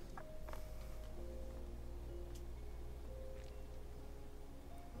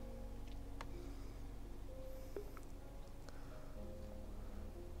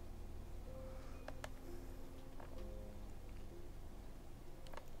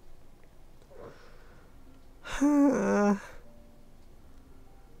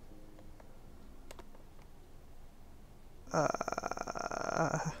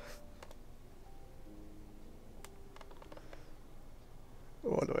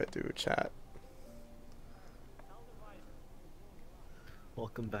 What do I do, chat?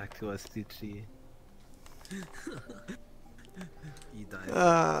 Welcome back to us, Ditchy. You died for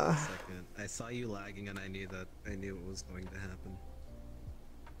Uh. a second. I saw you lagging and I knew it was going to happen.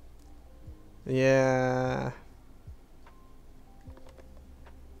 Yeah.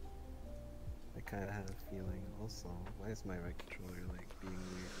 I kind of had a feeling also. Why is my right controller like being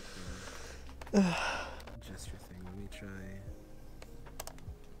weird? Just your thing. Let me try.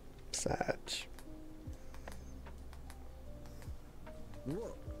 Sag.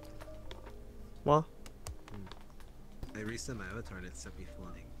 Whoa! What? I reset my avatar and it set me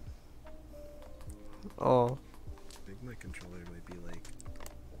flying. Oh. I think my controller might be like,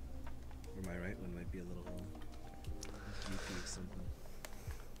 or my right one might be a little goofy or something.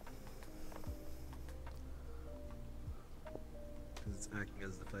 Because it's acting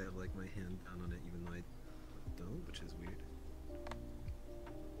as if I have like my hand down on it even though I don't, which is weird.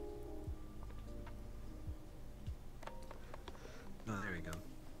 Oh, there we go.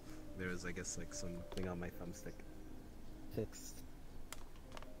 There was, I guess, like something on my thumbstick. Fixed.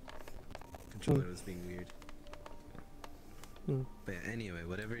 Controller was being weird. Hmm. But yeah, anyway,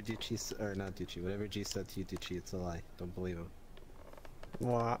 whatever Ducci or not Ducci, whatever G said to you, Ducci, it's a lie. Don't believe him.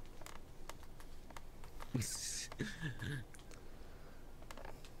 What?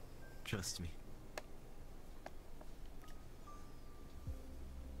 Trust me.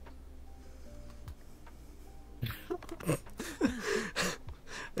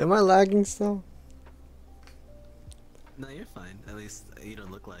 Am I lagging still? No, you're fine. At least you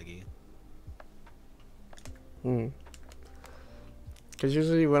don't look laggy. Because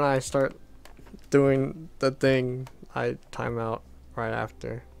usually when I start doing the thing, I time out right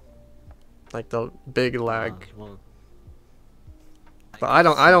after. Like the big lag. Well, But I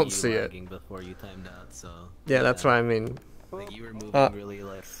don't could see you it. lagging before you timed out, so Yeah, that's what I mean. like you were moving really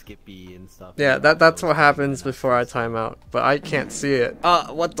like skippy and stuff. Yeah, and that's I what was timing happens it before I after, so- time out. But I can't see it.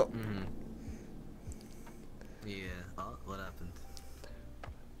 What the? Yeah. Oh, what happened?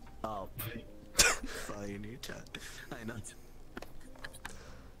 Oh. Saw your new chat. I know.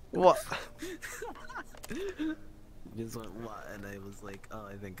 What? Just went what, and I was like, oh,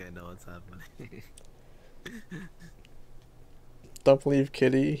 I think I know what's happening. Don't believe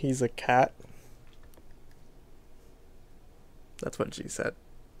Kitty, he's a cat. That's what she said.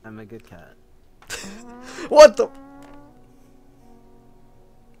 I'm a good cat. What the?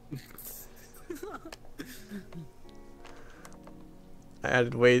 I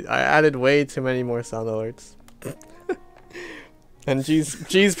added way too many more sound alerts. And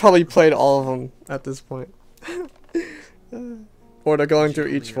G's probably played all of them at this point. Or they're going through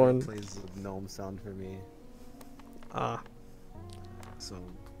each one. Plays a gnome sound for me, so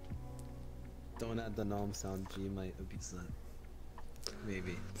don't add the gnome sound. G might abuse that.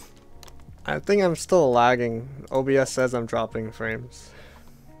 Maybe. I think I'm still lagging. OBS says I'm dropping frames.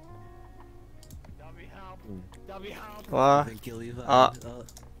 Dobby help. Dobby help. I think you'll leave ASMR.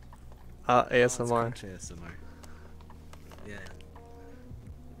 Crunch ASMR. Yeah.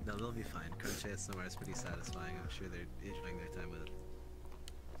 No, they'll be fine. Crunch ASMR is pretty satisfying. I'm sure they're enjoying their time with it.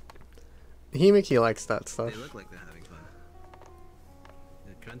 Himiki likes that stuff. They look like they're having fun.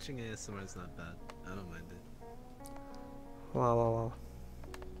 Yeah, crunching ASMR is not bad. I don't mind it. Wow, wow, wow.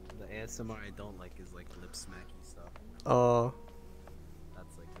 The ASMR I don't like is like lip smacky stuff. Oh,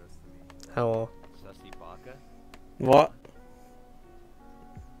 That's like gross to me. hello. Sussy baka? What?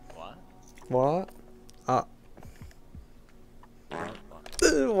 What? What? Ah.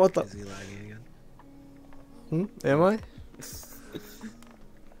 What the? Is he lagging again? Am I?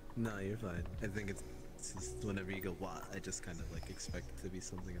 No, you're fine. I think it's just whenever you go what, I just kind of like expect it to be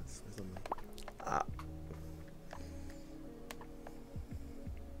something else or something. Ah.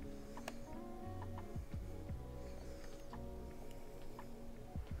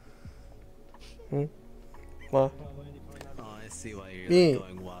 What? Oh, I see why you're Me. like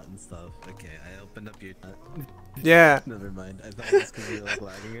going what and stuff. Okay, I opened up your chat. Yeah. Never mind. I thought it was because you were like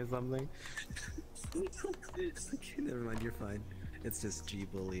lagging or something. Okay, never mind. You're fine. It's just G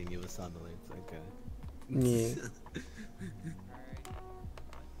bullying you with Sonderlings. Okay. Yeah.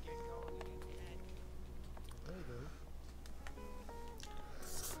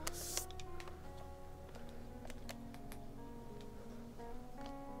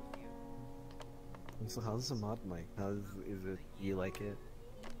 So how's the mod mic? Is it? You like it?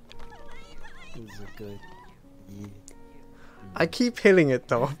 Is it good? Yeah. I keep hitting it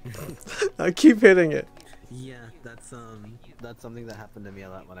though. I keep hitting it. Yeah, that's something that happened to me a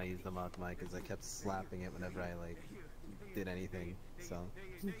lot when I used the mod mic, is I kept slapping it whenever I like did anything. So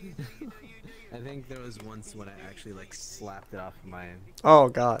I think there was once when I actually like slapped it off of my Oh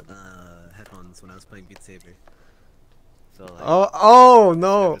god. headphones when I was playing Beat Saber. So like, Oh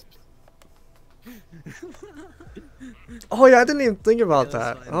no. Oh yeah, I didn't even think about Yeah,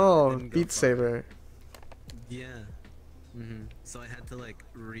 that. that's fine, Oh, it didn't go Beat far. Saber. yeah. So I had to like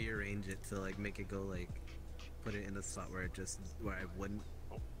rearrange it to like make it go like put it in a spot where I wouldn't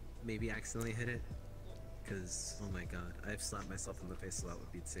maybe accidentally hit it. Cause oh my god, I've slapped myself in the face a lot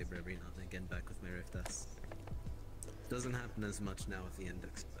with Beat Saber every now and again back with my Rift S. Doesn't happen as much now with the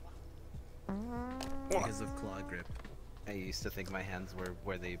index, but because of claw grip, I used to think my hands were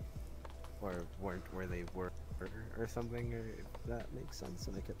where they weren't where they were or something, or if that makes sense,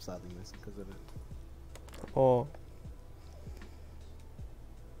 and I kept slapping myself because of it. Oh.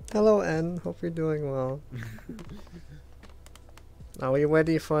 Hello, N. Hope you're doing well. Are we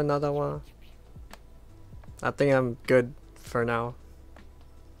ready for another one? I think I'm good for now.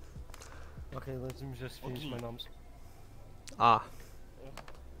 Okay, let me just finish my noms. Ah.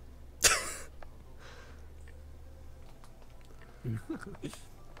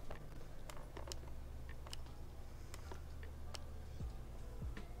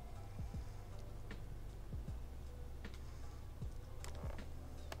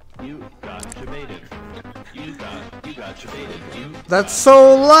 You got debated. You got debated. You That's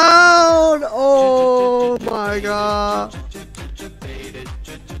so loud! Oh my god.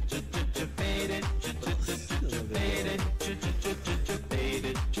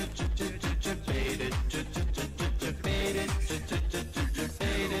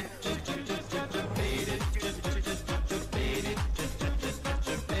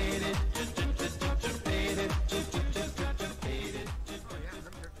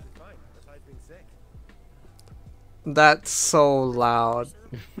 That's so loud.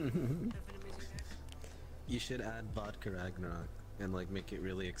 You should add vodka Ragnarok and like make it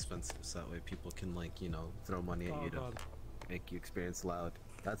really expensive so that way people can like, you know, throw money at you to make you experience loud.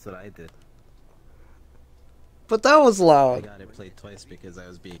 That's what I did. But that was I loud. got it played twice because I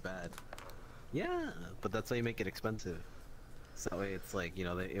was being bad. Yeah, but that's how you make it expensive. So that way it's like, you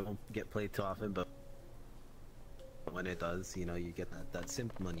know, it won't get played too often, but when it does, you know, you get that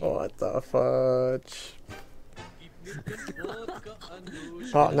simp money. What the fudge?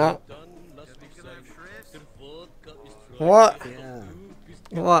 Oh, no. What? Yeah.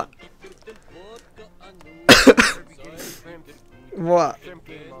 What? What?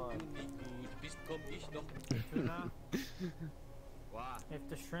 If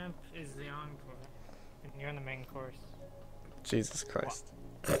the shrimp is the encore, and you're in the main course. Jesus Christ.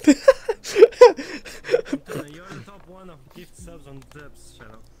 You're the top one of gift subs on Deb's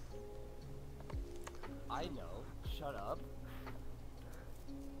channel. I know. Shut up.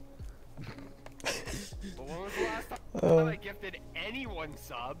 But when was the last time I gifted anyone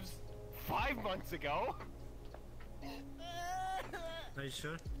subs? 5 months ago? Are you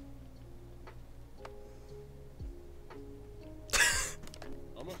sure?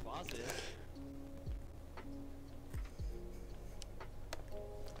 Almost positive.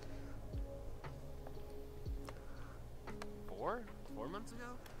 Four months ago?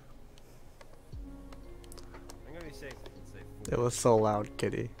 I'm gonna be safe and say 4. It was so loud,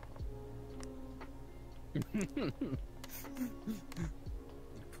 kitty.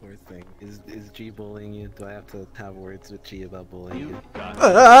 Poor thing. Is G bullying you? Do I have to have words with G about bullying you? you got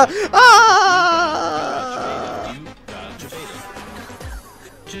Ah! you got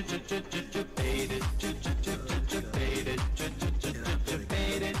debated.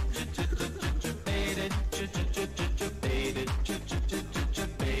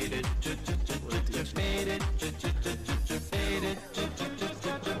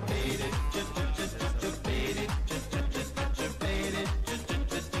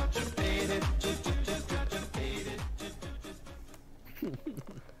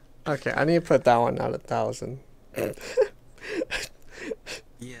 Okay, I need to put that one at 1,000.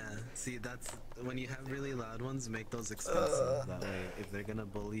 Yeah, see, that's when you have really loud ones, make those expensive. That way, if they're gonna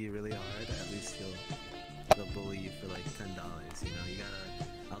bully you really hard, at least they'll bully you for like $10. You know, you gotta.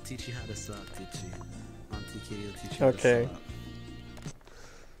 I'll teach you how to suck, teach you. Auntie Kitty will teach you Okay. how to suck.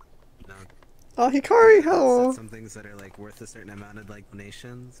 You know, Oh, Hikari, set hello. some things that are like worth a certain amount of like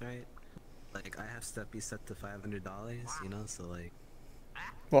donations, right? Like I have Steppy set to $500, you know, so like.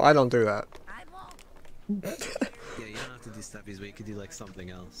 Well, I don't do that. Yeah, you don't have to do Steppies, but you could do like something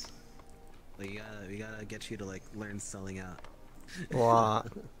else. Like we gotta get you to like learn selling out. Wow.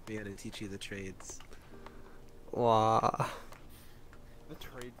 We gotta teach you the trades. Wow. The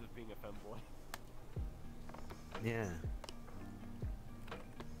trades of being a femboy. Yeah.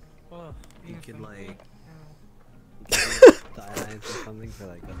 Well, You being could fun- like Yeah. dye lines or something for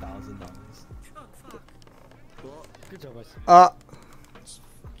like $1,000. Well, good job, guys.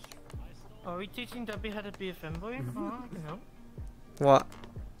 Are we teaching Debbie how to be a femboy? Oh, you know. What?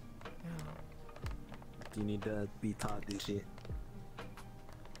 You need to be taught this shit.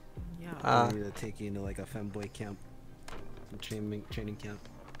 Yeah. We need to take you into like a femboy camp. Some training camp.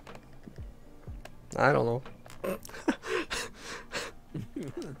 I don't know.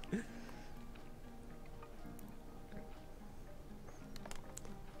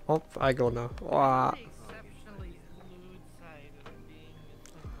 Oh, I go now. Wow. Exceptionally lewd side of being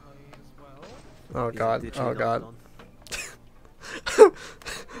a femboy as well. Oh god. Did you Oh know god. Don?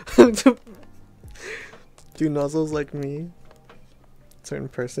 Do nuzzles like me? Certain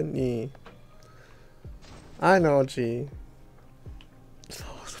person? Me. I know, G.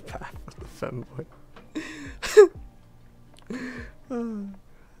 Follow the path of the femboy. Oh,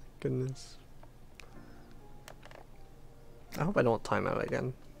 goodness. I hope I don't time out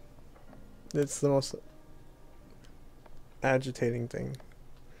again. It's the most agitating thing.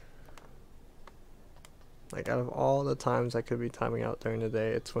 Like, out of all the times I could be timing out during the day,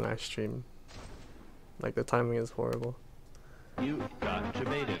 it's when I stream. Like, the timing is horrible. You got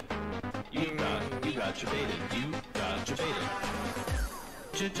debated. You got debated. You got debated.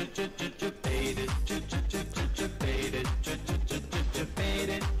 Debated. Debated.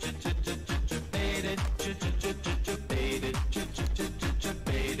 Debated.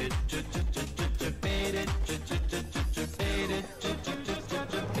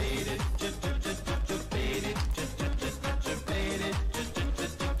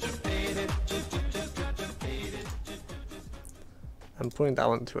 I'm putting that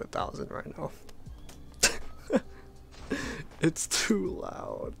one to 1,000 right now. It's too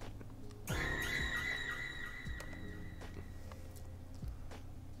loud.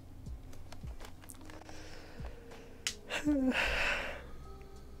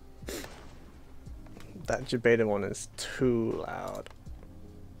 That debated one is too loud.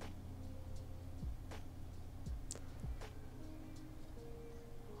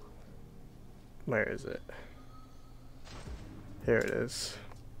 Where is it? Here it is.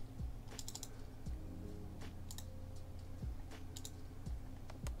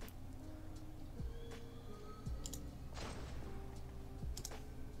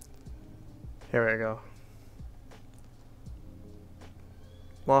 Here we go.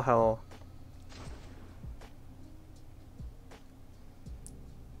 Well, hell.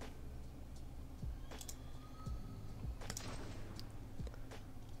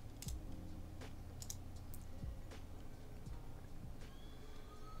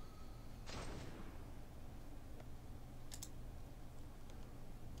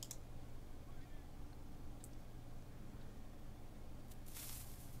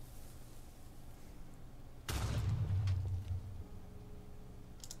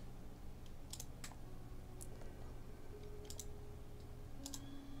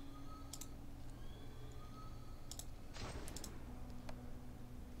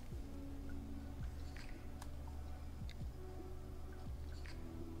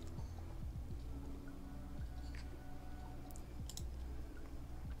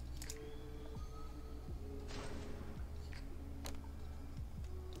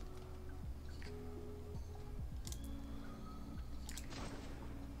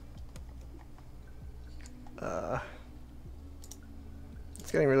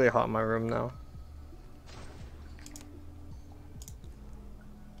 It's getting really hot in my room now.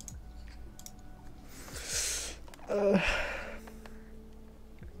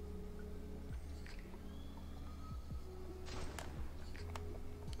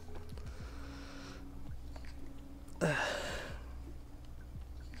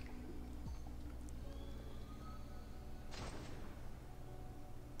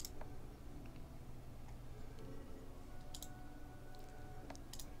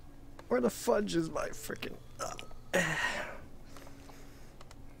 Where the fudge is my freaking...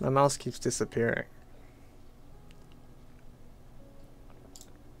 My mouse keeps disappearing.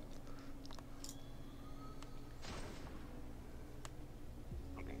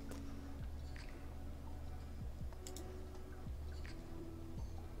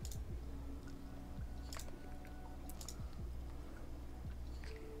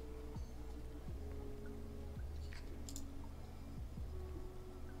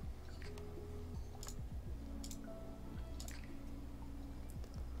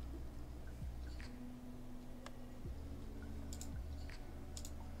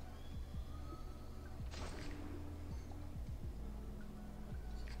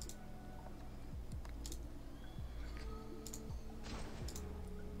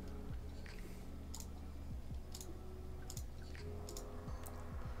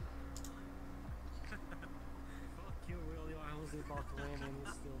 Fuck you, really? I was about to win and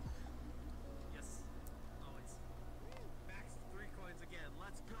it's still. Yes. Always. Max 3 coins again.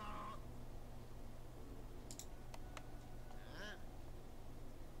 Let's go.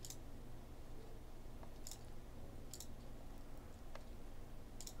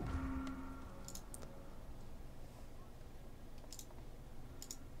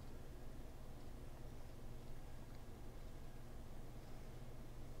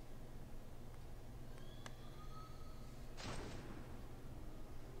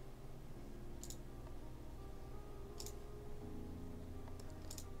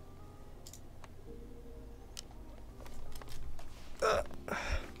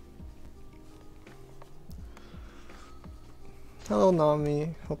 Hello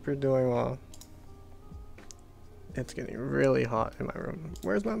Nami, hope you're doing well. It's getting really hot in my room.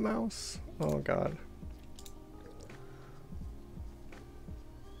 Where's my mouse? Oh god.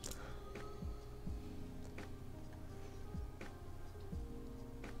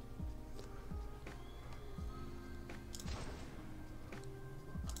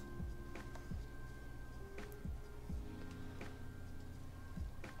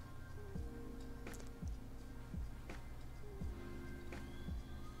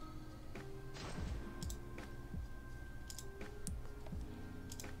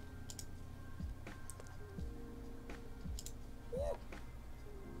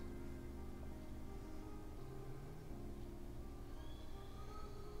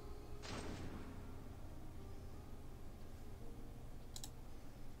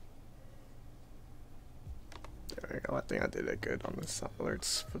 There we go, I think I did it good on the sound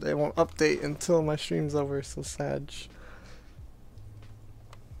alerts, but they won't update until my stream's over, so sad.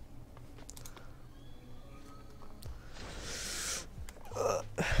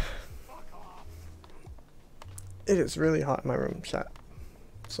 It is really hot in my room, chat.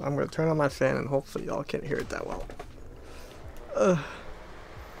 So I'm gonna turn on my fan and hopefully y'all can't hear it that well.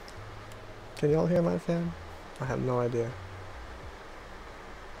 Can y'all hear my fan? I have no idea.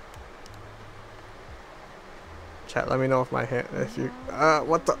 Chat, let me know if my hand, if you,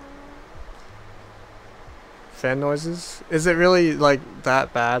 what the? Fan noises? Is it really, like,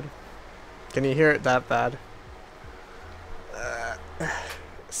 that bad? Can you hear it that bad?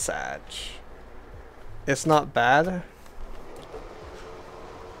 Sag. It's not bad.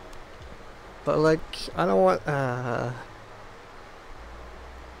 But, like, I don't want,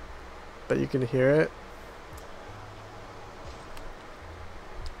 but you can hear it.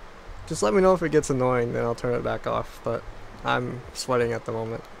 Just let me know if it gets annoying, then I'll turn it back off, but I'm sweating at the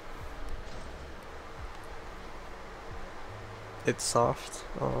moment. It's soft?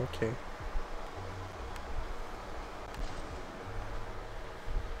 Oh, okay.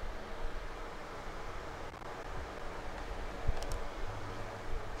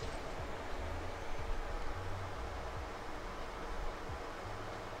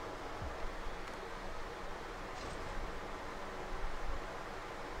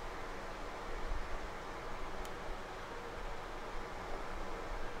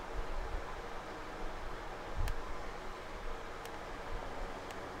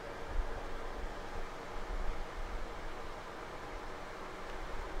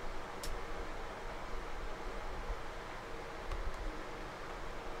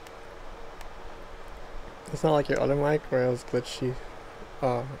 It's not like your other mic where it was glitchy.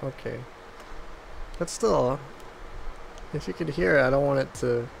 Oh, okay. But still, if you could hear it, I don't want it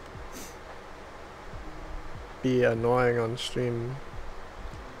to be annoying on stream.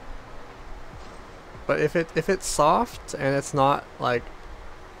 But if it's soft and it's not like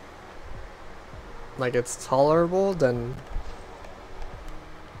it's tolerable, then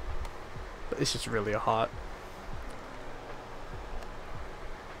it's just really hot.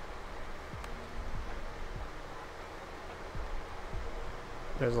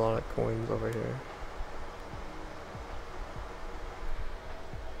 There's a lot of coins over here.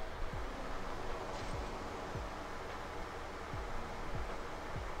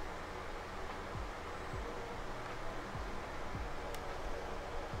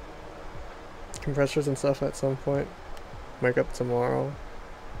 Compressors and stuff at some point. Wake up tomorrow.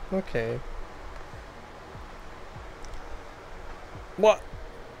 Okay. What?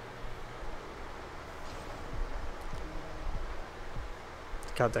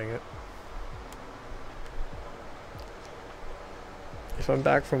 God dang it. If I'm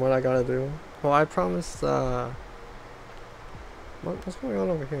back from what I gotta do. Well, I promised, what's going on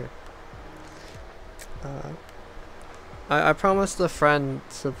over here? I promised a friend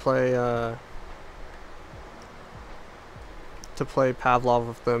to play Pavlov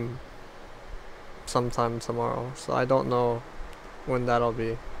with them sometime tomorrow, so I don't know when that'll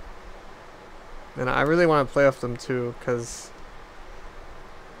be. And I really want to play with them too, because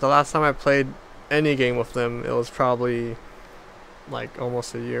the last time I played any game with them, it was probably like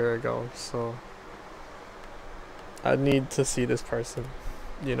almost a year ago, so I need to see this person,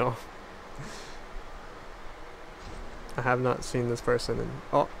 you know. I have not seen this person in,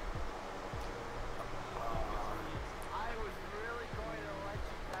 oh. I was really going to let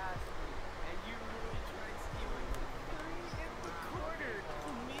you pass me, and you really tried stealing three in the corner.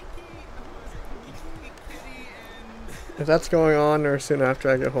 Mickey, was it Mickey, Kitty, and If that's going on or soon after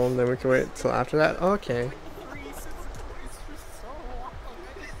I get home, then we can wait till after that. Okay. three sets of toys for so long. I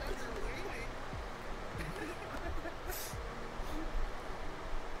just had to waiting.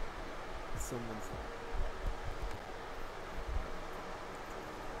 Someone's.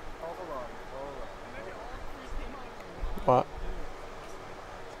 Hold on, hold on. And then all three came out. What?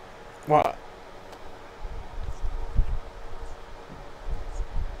 What?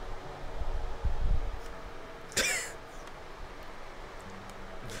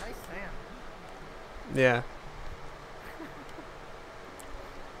 Nice sand. Yeah.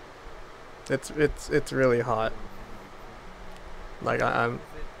 It's really hot. Like I'm. Is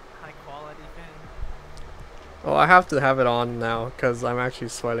it high quality fan? Oh, I have to have it on now because I'm actually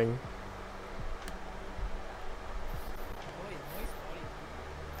sweating. Boy, nice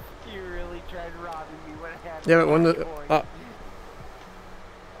body. You really tried robbing me when I had Yeah, but when my the coin. Okay,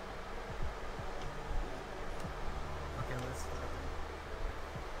 let's.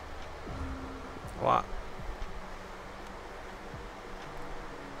 Wow.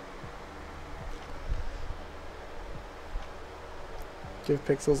 Give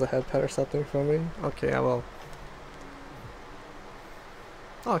Pixels a head pet or something for me? Okay, I will.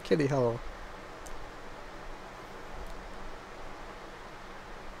 Oh, kitty, hello.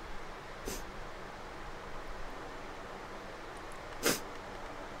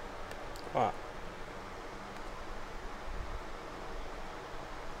 Wow.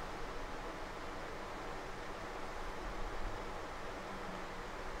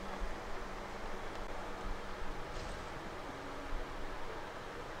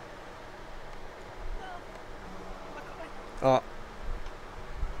 Oh.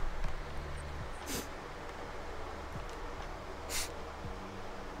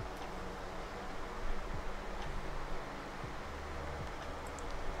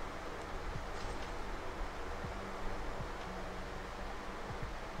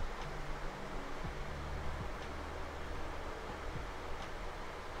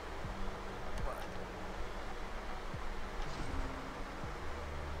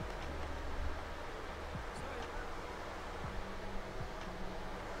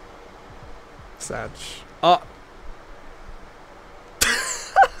 Sag. Oh.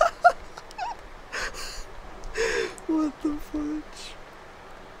 What the fudge?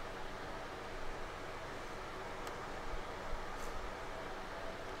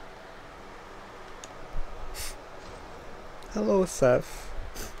 Hello, Seth.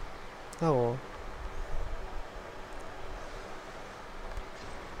 Hello.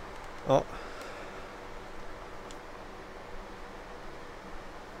 Oh.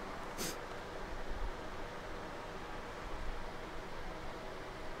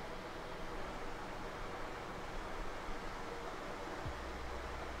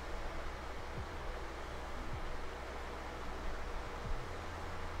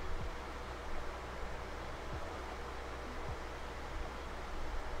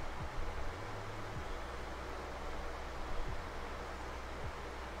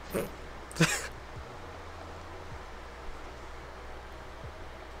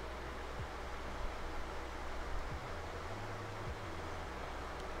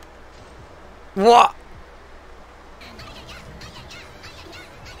 What?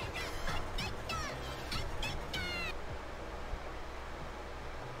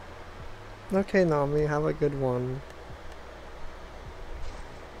 Okay, Nami, have a good one.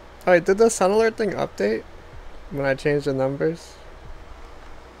 Alright, did the sun alert thing update when I changed the numbers?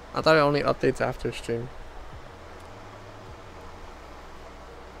 I thought it only updates after stream.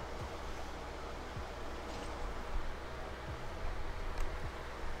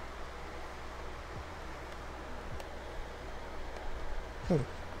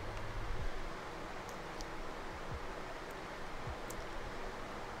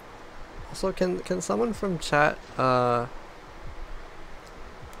 Also, can someone from chat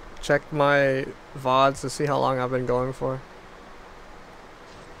check my VODs to see how long I've been going for?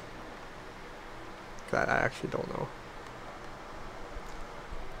 'Cause I actually don't know.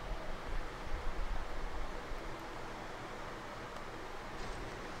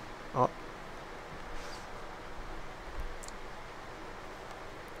 Oh.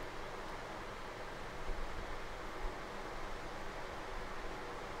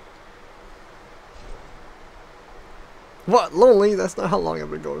 What? Lonely? That's not how long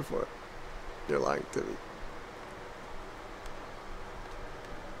I've been going for. You're lying to me.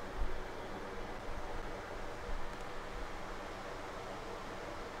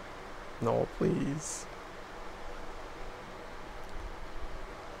 No, please.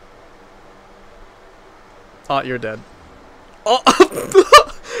 Oh, you're dead. Oh!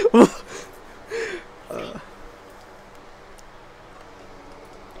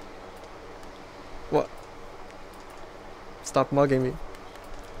 What? Stop mugging me.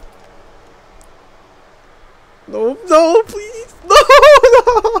 No, no, please. No,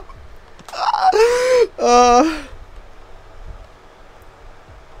 no.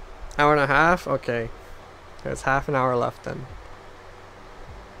 Hour and a half? Okay. There's half an hour left then.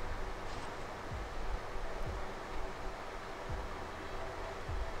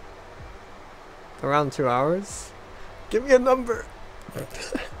 Around 2 hours? Give me a number.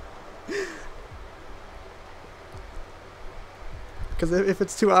 Because if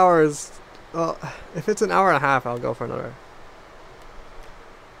it's 2 hours, well, if it's an hour and a half, I'll go for another.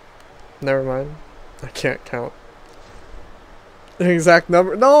 Never mind. I can't count. The exact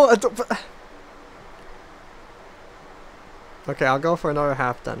number. No, I don't. Okay, I'll go for another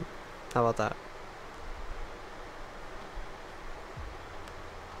half then. How about that?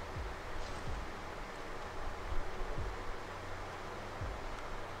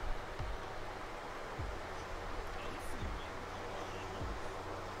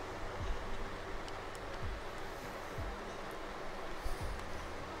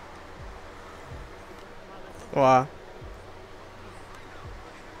 Wow.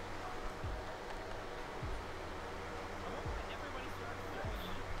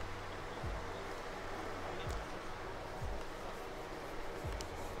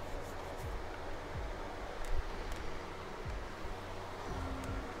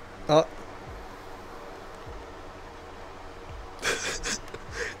 Oh.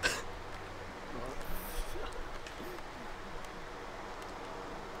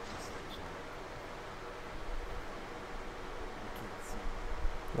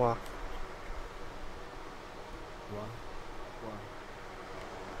 Wow.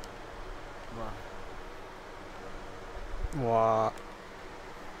 Wow.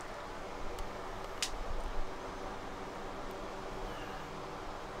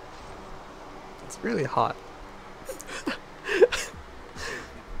 It's really hot.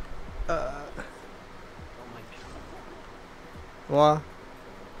 Wow.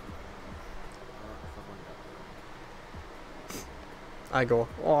 I go.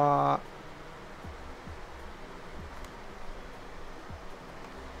 Wow.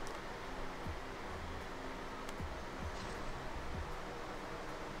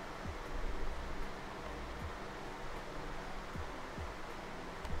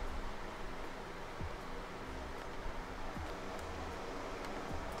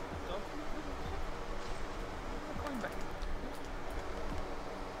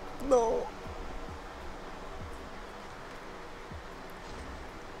 No.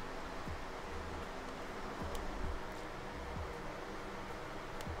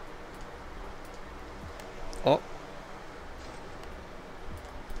 Oh.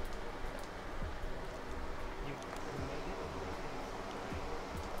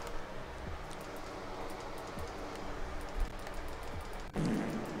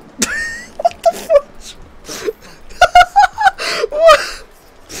 What the fudge?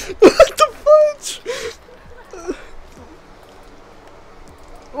 What the fudge?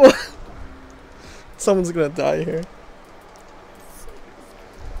 What? Someone's gonna die here.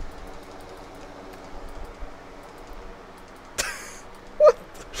 What?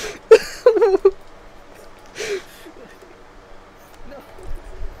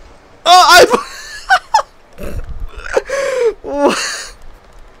 Oh, I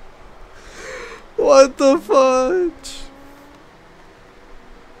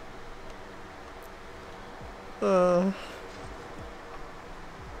Uh.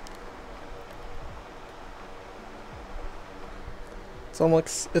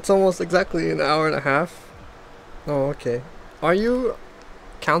 It's almost exactly an hour and a half. Oh, okay. Are you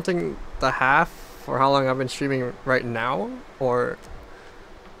counting the half for how long I've been streaming right now, or?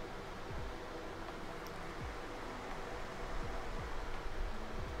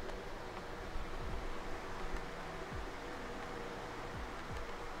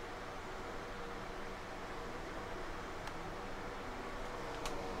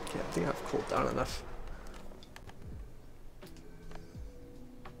 Okay, I think I've cooled down enough.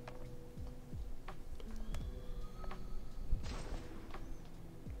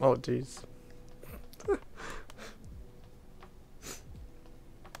 Oh, jeez.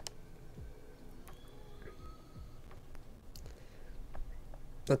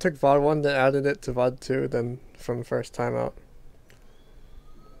 I took VOD 1, then added it to VOD 2, then from first time out.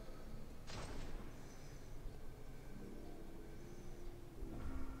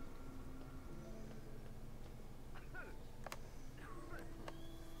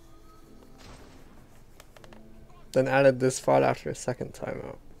 Then added this VOD after a second time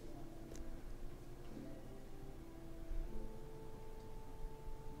out.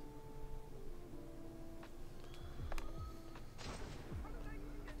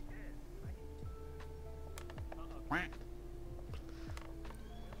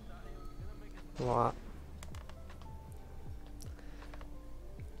 What?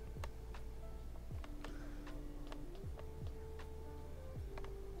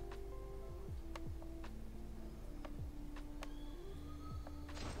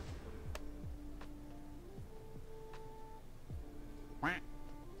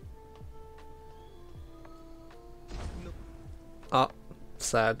 Oh,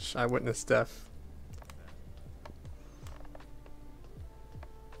 Sag, I witnessed death.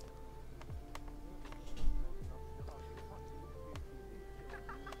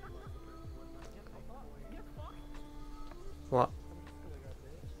 What?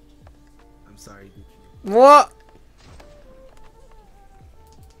 I'm sorry, dude. What?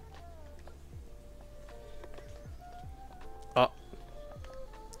 Oh.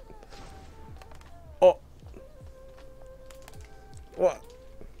 Oh. What?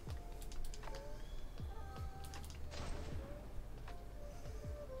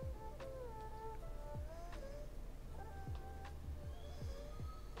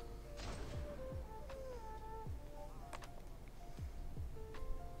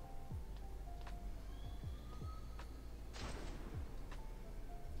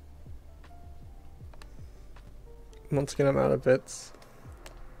 Once again, I'm out of bits.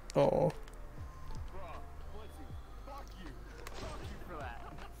 Oh. Fuck you. Fuck you for that.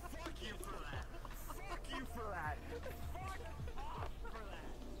 Fuck you for that. Fuck you for that. Fuck off for that.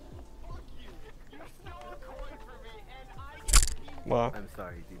 Fuck you. You stole a coin from me and I get Wow. I'm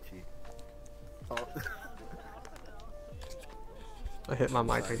sorry, Ducci. Oh. I hit my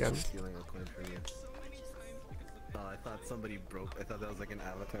mic Sorry again. for stealing a coin from you. Oh, I thought somebody broke. I thought that was like an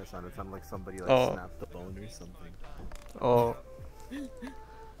avatar sound. It sounded like somebody like Oh. snapped the bone or something. Oh. It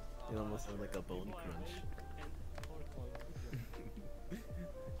almost sounded like a bone crunch.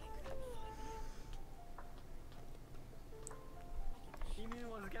 Emu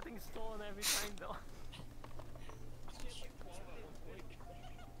was getting stolen every time though.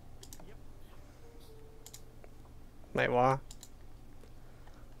 Wait, what?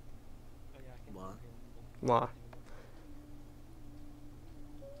 What? What?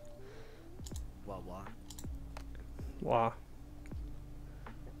 Wah wah. Wah.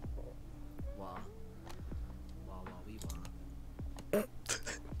 Wah. Wah wah wee wah.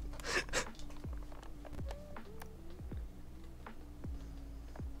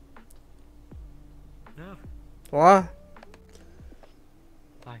 No. What?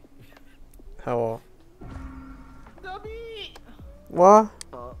 Hi. How? Dummy! What?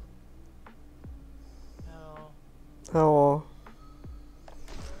 Oh. No. How?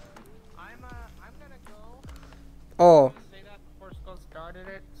 I'm gonna go. Oh. I'm gonna say that before school started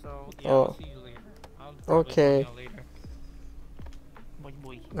it, so yeah, Oh. I'll see you later. I'll probably Okay. see you later. Boy,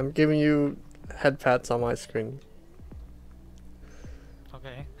 boy. I'm giving you head pats on my screen.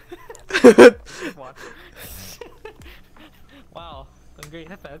 Okay. Watch. Wow, some great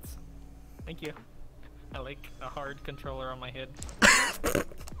headphones. Thank you. I like a hard controller on my head.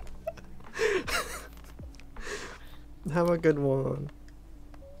 Have a good one.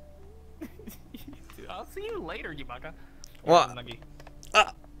 I'll see you later, you bugger. What? Nuggy.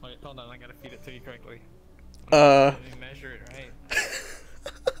 Ah. Wait, hold on, I gotta feed it to you correctly. Uh. Let me measure it right.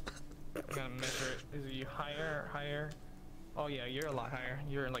 I gotta measure it. Is you higher, higher? Oh yeah, you're a lot higher.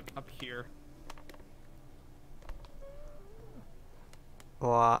 You're like up here.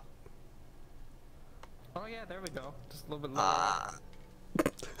 What? Oh yeah, there we go. Just a little bit lower. I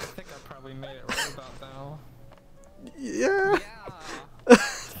think I probably made it right about now. Yeah. Yeah.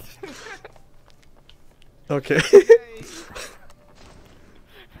 Okay. Yay.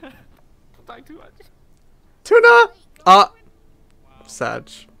 Not too much. Tuna. Sag.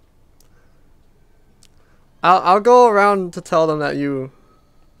 I'll go around to tell them that you.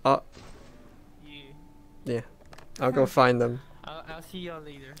 Yeah. Yeah. I'll go find them. I'll see y'all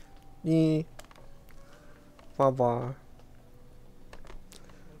later. Yeah. Bye bye.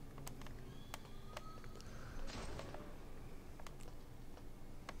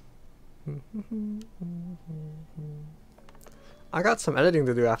 I got some editing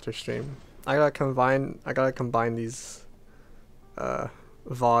to do after stream. I gotta combine these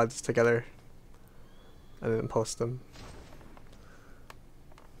VODs together and then post them.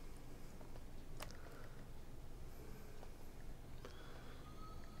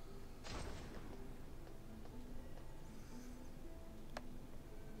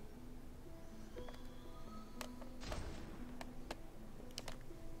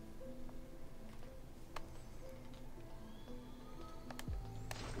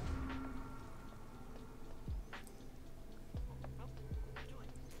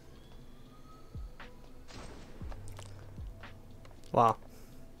 Wow.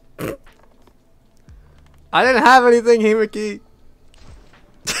 I didn't have anything, Himiki.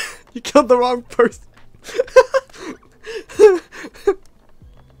 You killed the wrong person.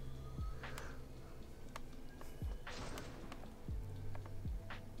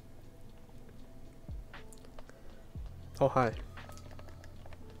 Oh, hi.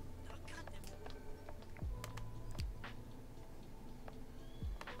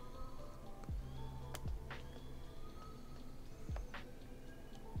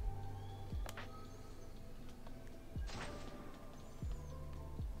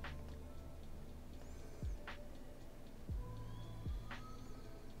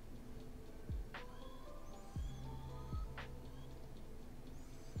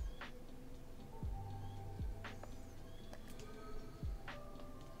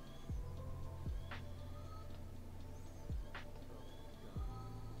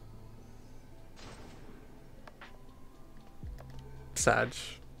 Sag.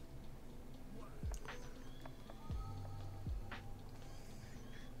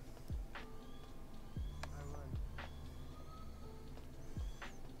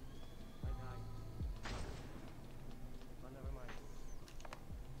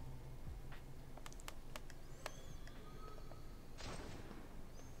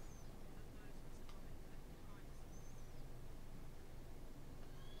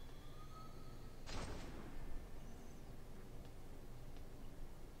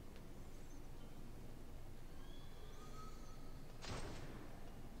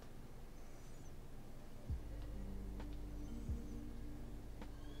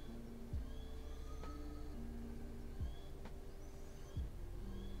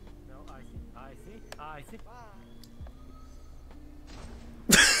 I see.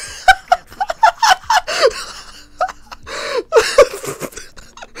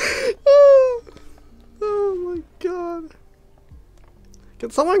 Oh my god. Can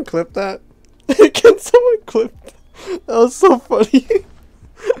someone clip that? Can someone clip that? That was so funny.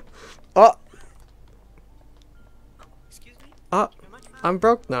 Oh. Excuse me? Oh. I'm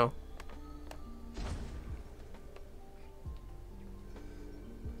broke now.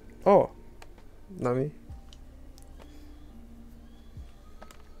 Oh. Nami.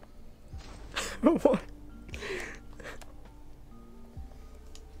 What?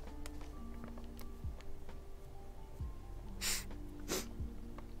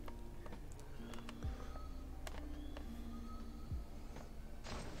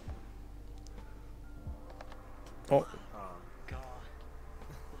 Oh.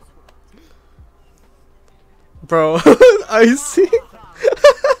 Bro, I see. Me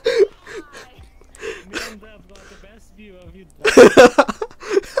and Deb got the best view of you.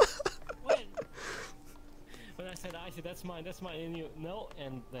 When? When I said I see, that's mine, and you no,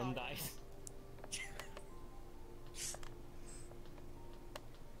 and then dies.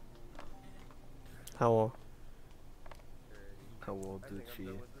 How old? How old did she?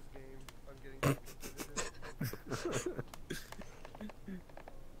 Kept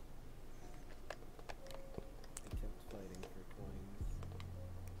fighting for coins.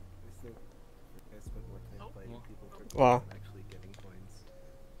 I spent more time fighting people for coins Wow. than actually getting coins.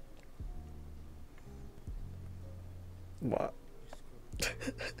 What?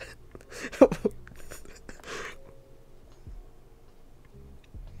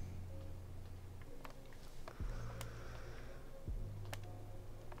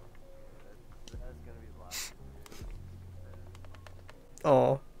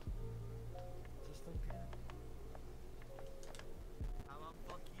 Oh. Just don't care. How about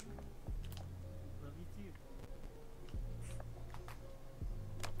fuck you? Love you too.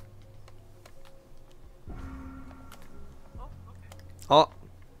 Oh, okay. Oh.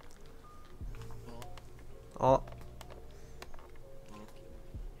 Oh, Oh.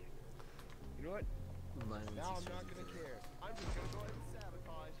 you know what? Violence Now is I'm not just gonna a- care. I'm just gonna go ahead and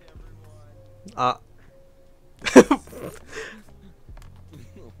sabotage everyone. Ah.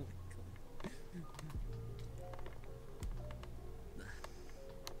 Oh my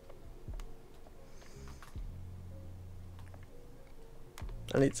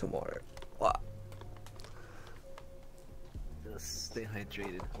I need some water. Wow. Just stay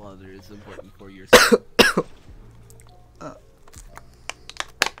hydrated. Water is important for your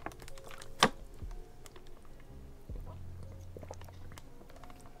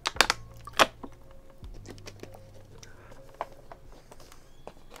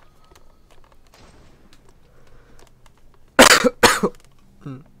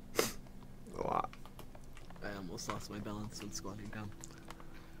Wow. I almost lost my balance when squatting down.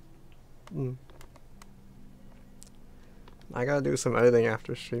 Mm. I gotta do some editing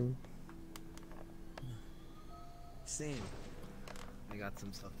after stream. Same. I got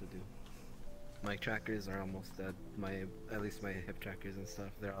some stuff to do. My trackers are almost dead. At least my hip trackers and stuff,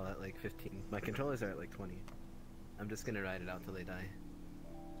 they're all at like 15. My controllers are at like 20. I'm just gonna ride it out till they die.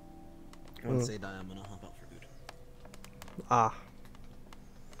 Once they die, I'm gonna hop out for food. Ah.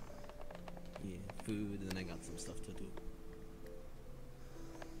 Yeah, food, and then I got some stuff to do.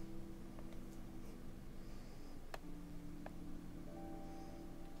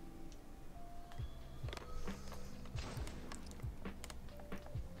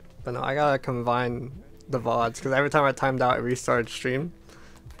 But no, I gotta combine the VODs because every time I timed out, it restarted stream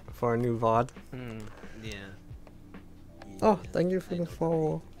for a new VOD. Yeah. Oh, Yeah, thank you for I the know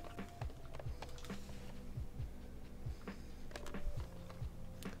follow.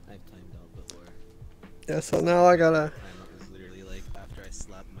 I've timed out before. Yeah, so now I gotta. Timeout was literally like after I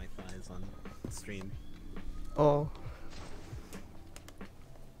slapped my thighs on stream. Oh.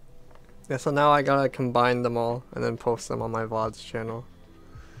 Yeah, so now I gotta combine them all and then post them on my VODs channel.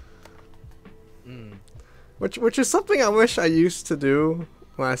 Which is something I wish I used to do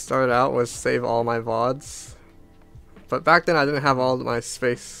when I started out, was save all my VODs. But back then I didn't have all my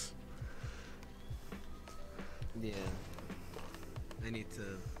space. Yeah. I need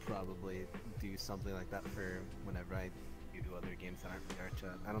to probably do something like that for whenever I do other games that aren't VR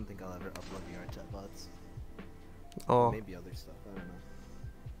chat. I don't think I'll ever upload VR chat VODs. Oh. Maybe other stuff, I don't know.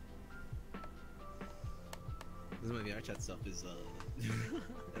 Because my VR chat stuff is,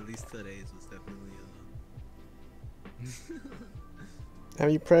 at least today's was definitely, Have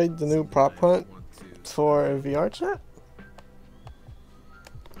you played the new something prop I hunt want to- for VR chat?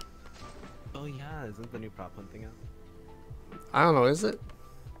 Oh yeah, isn't the new prop hunt thing out? I don't know, is it?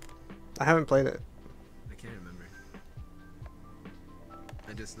 I haven't played it. I can't remember.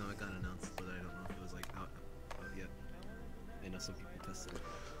 I just know it got announced, but I don't know if it was like out yet. I know some people tested it.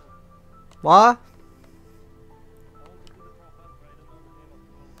 What?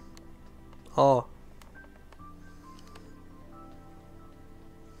 Oh.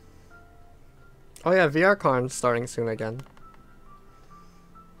 Oh yeah, VRCon's starting soon again.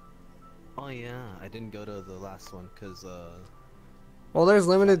 Oh yeah, I didn't go to the last one because Well, there's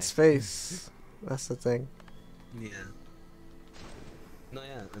limited Shy. space. That's the thing. yeah. No,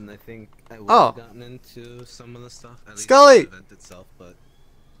 yeah, and I think I would Oh. have gotten into some of the stuff at least Scully! the event itself, but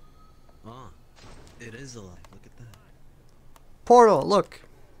it is alive. Look at that. Portal, look.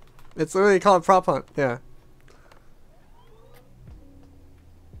 It's literally called prop hunt. Yeah.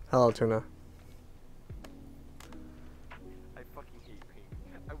 Hello, Tuna. I fucking hate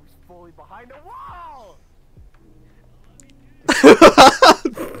pain. I was fully behind a wall!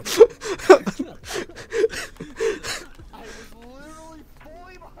 I was literally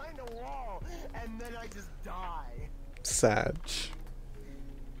fully behind a wall, and then I just die. Sag.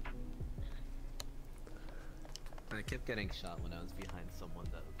 I kept getting shot when I was behind someone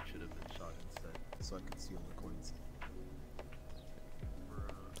that should have been shot instead, so I could see all the coins.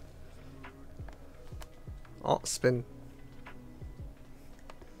 Oh, spin.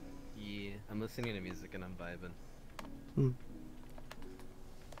 Yeah, I'm listening to music and I'm vibing. Hmm.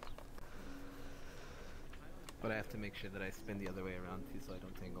 But I have to make sure that I spin the other way around too, so I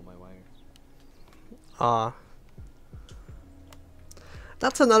don't tangle my wire. Ah.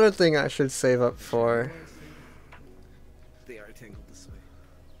 That's another thing I should save up for. They are tangled this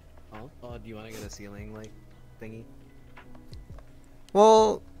way. Oh, do you want to get a ceiling like thingy?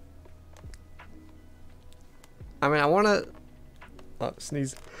 Well, I mean, I Oh,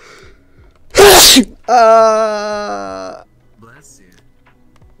 sneeze. Bless you.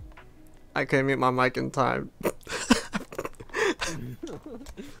 I couldn't mute my mic in time. It's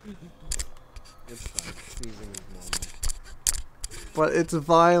fine. Sneezing is normal. But it's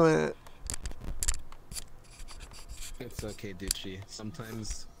violent. It's okay, Ducci.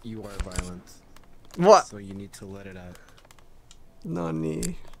 Sometimes you are violent. What? So you need to let it out.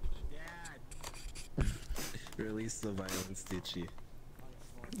 Nani? Release the violence, Ducci.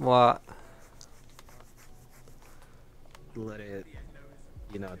 What? Let it,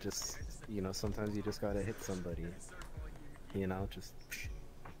 you know, just, you know, sometimes you just gotta hit somebody. You know, just.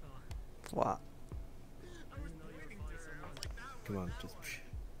 What? Come on, just.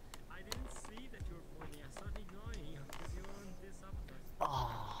 I didn't see that you were pointing. I started ignoring you because you were on this avatar.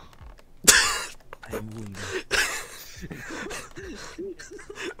 I am wounded.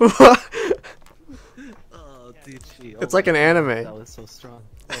 What? Oh, Ducci. Oh It's like my an God, anime. that was so strong.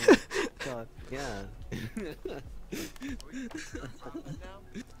 Oh my God, yeah.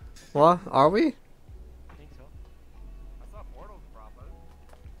 What? Are we? I think so. I thought Mortal's proper.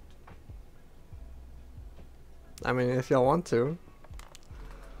 I mean, if y'all want to.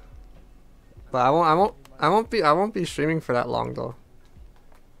 But I won't be streaming for that long though.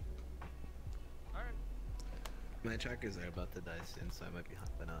 My trackers are about to die soon, so I might be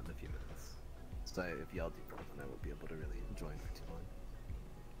hopping out in a few minutes. So if y'all do Pro, then I won't be able to really join for too long.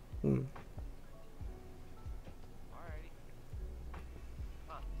 Hmm. Alrighty.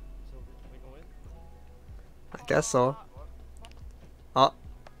 So we go in? I guess so. Oh.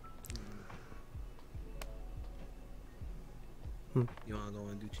 You wanna go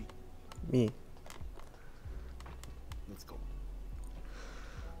on Ducci? Me. Let's go.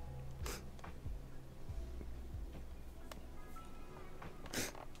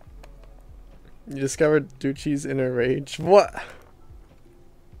 You discovered Ducci's inner rage. What?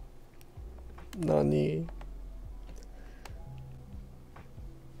 Nani?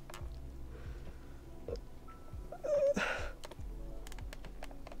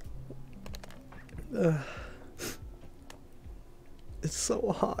 It's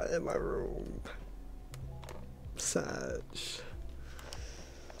so hot in my room. Sad.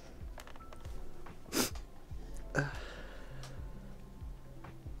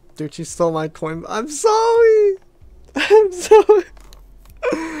 Ducci stole my coin. I'm sorry. I'm sorry.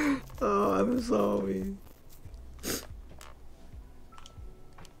 Oh, I'm sorry.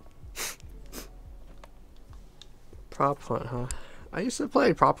 Prop hunt, huh? I used to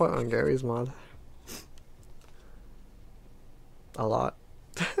play prop hunt on Gary's mod. A lot.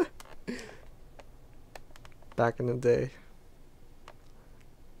 Back in the day.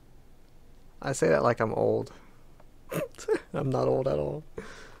 I say that like I'm old. I'm not old at all.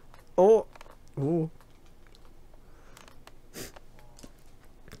 Oh! Ooh.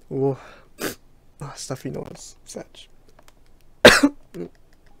 Ooh. Oh, stuffy nose. Satch.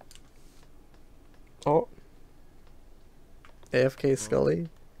 Oh. AFK Scully.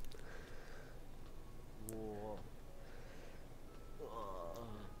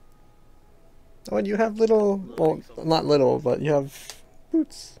 Oh, and you have little, well, not little, but you have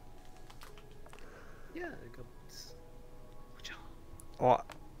boots. Yeah, I got boots. Oh.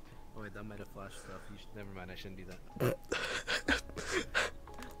 Oh wait, that might have flashed stuff. You should, never mind, I shouldn't do that.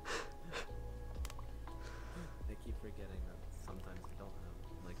 I keep forgetting that sometimes I don't have,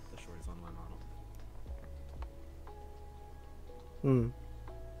 like, the shorts on my model. Hmm.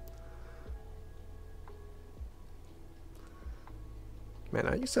 Man,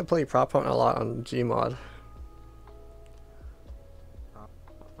 I used to play prop hunt a lot on Gmod.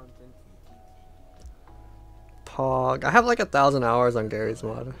 Pog. I have like 1,000 hours on Gary's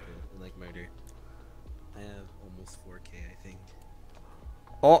mod. Like murder. I have almost 4K, I think.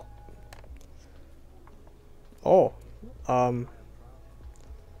 Oh. Oh.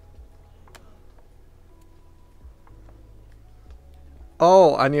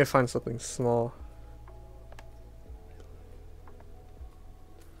 Oh, I need to find something small.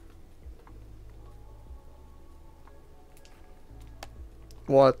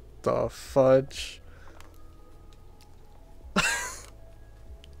 What the fudge?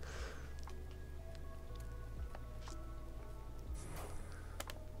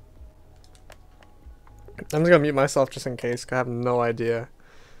 I'm just gonna mute myself just in case, 'cause I have no idea.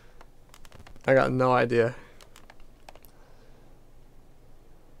 I got no idea.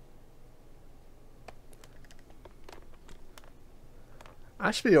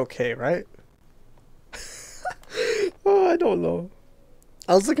 I should be okay, right? Oh, I don't know.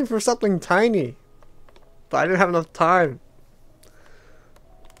 I was looking for something tiny, but I didn't have enough time.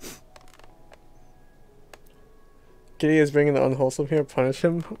 Kitty is bringing the unwholesome here. Punish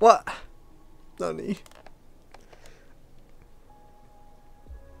him. What? Nani?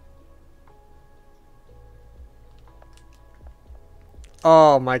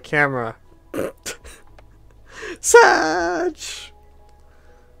 Oh, my camera. Satch!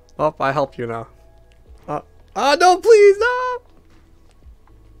 Oh, I help you now. No, please, no!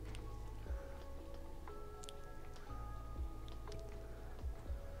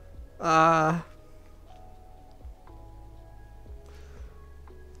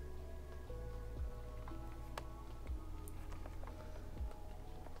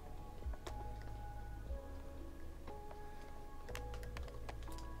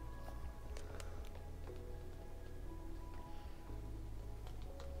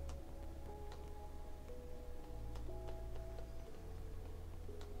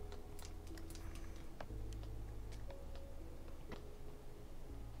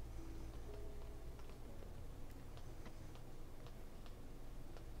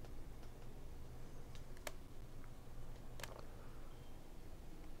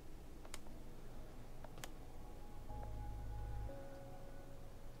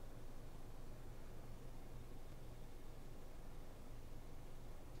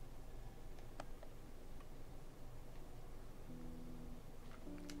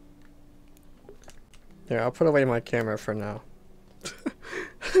 Here, I'll put away my camera for now.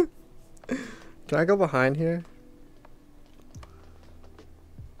 Can I go behind here?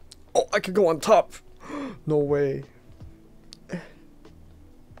 Oh, I could go on top! No way.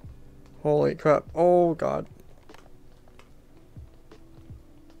 Holy crap. Oh, God.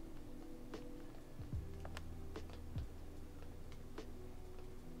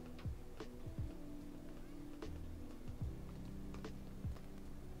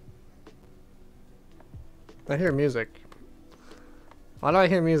 I hear music. Why do I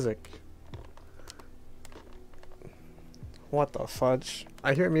hear music? What the fudge?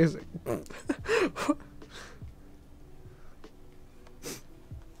 I hear music.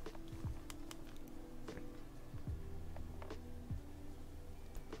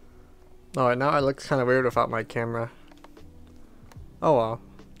 Alright, now it looks kind of weird without my camera. Oh well.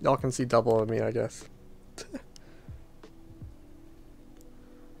 Y'all can see double of me, I guess.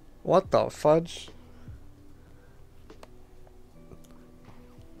 What the fudge?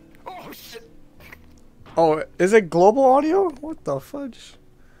 Oh shit! Oh, is it global audio? What the fudge?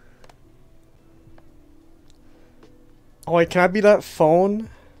 Oh wait, can I be that phone?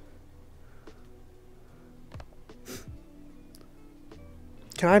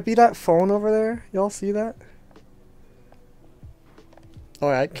 Can I be that phone over there? Y'all see that? Oh,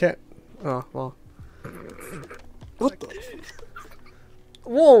 I can't. Oh, well. What the?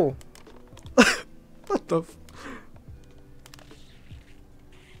 Whoa! What the?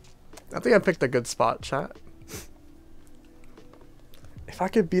 I think I picked a good spot, chat. If I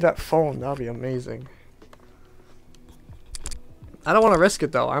could be that phone, that'd be amazing. I don't want to risk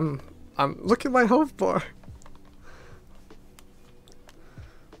it though. Look at my health bar.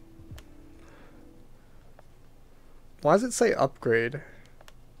 Why does it say upgrade?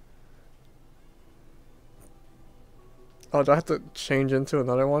 Oh, do I have to change into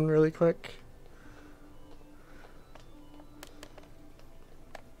another one really quick?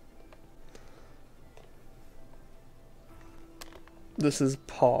 This is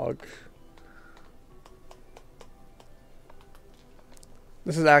Pog.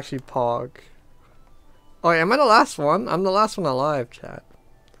 This is actually Pog. Oh, am I the last one? I'm the last one alive, chat.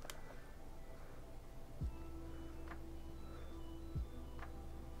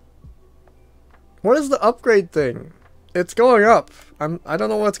 What is the upgrade thing? It's going up. I don't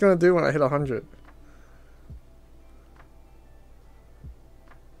know what it's gonna do when I hit 100.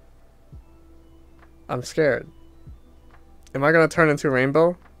 I'm scared. Am I gonna turn into a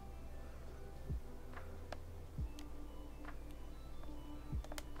rainbow?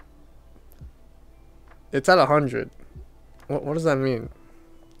 It's at 100. What does that mean?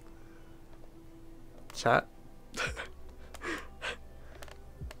 Chat?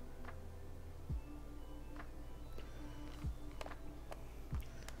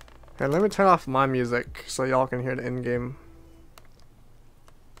 Here, let me turn off my music so y'all can hear the in-game.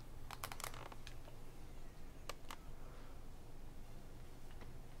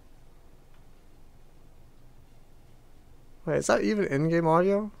 Wait, is that even in-game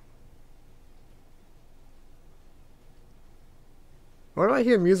audio? Where do I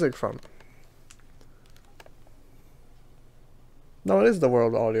hear music from? No, it is the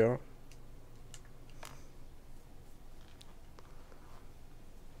world audio.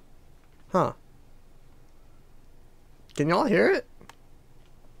 Huh. Can y'all hear it?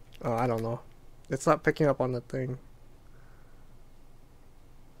 Oh, I don't know. It's not picking up on the thing.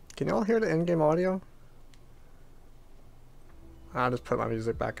 Can y'all hear the in-game audio? I'll just put my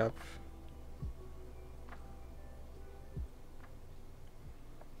music back up.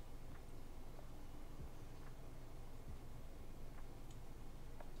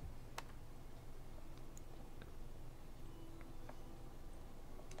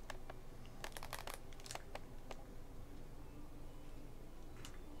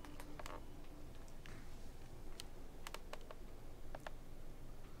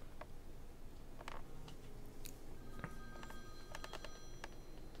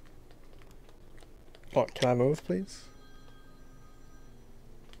 Oh, can I move, please?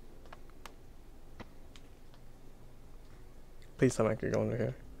 Please tell me I can go under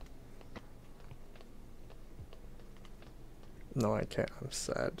here. No, I can't. I'm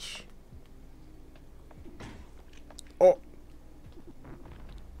sad. Oh!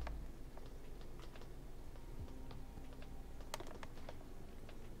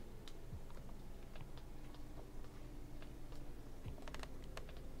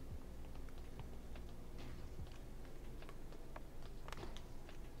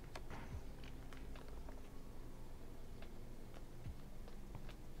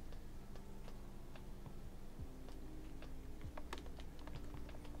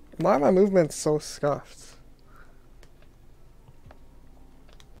 Why are my movements so scuffed?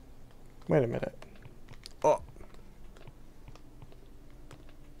 Wait a minute. Oh.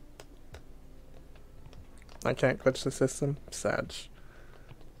 I can't glitch the system. Sad.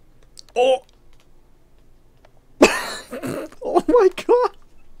 Oh! Oh my god!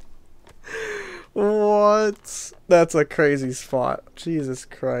 What? That's a crazy spot. Jesus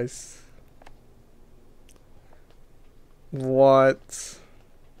Christ. What?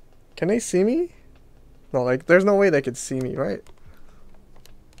 Can they see me? No, like, there's no way they could see me, right?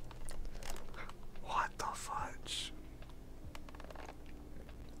 What the fudge?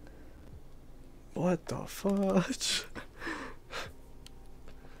 What the fudge?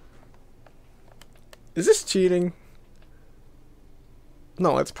 Is this cheating?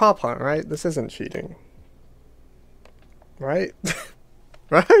 No, it's Prop Hunt, right? This isn't cheating. Right?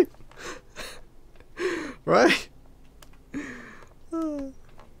 Right? Right?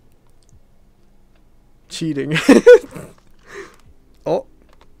 Cheating. Oh.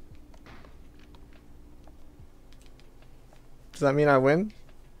 Does that mean I win?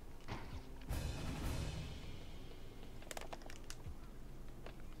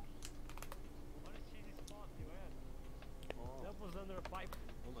 That was under a pipe.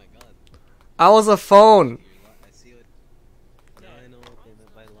 Oh my god. I was a phone. I see what. Now I know what they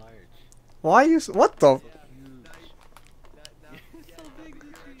meant by large. Why you? What the? Huge. Yeah, so big, you're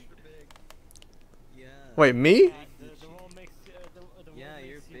dude. extra big. Yeah. Wait, me? The wall makes the Yeah, wall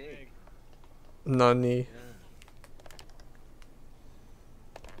you're makes you big. Nani. Yeah.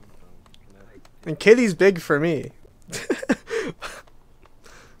 And Kitty's big for me. Yeah, you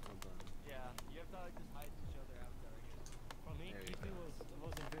have to like, just hide each other out there, I guess. For me, There you Kitty go.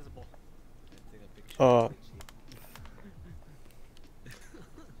 was invisible. Take a picture.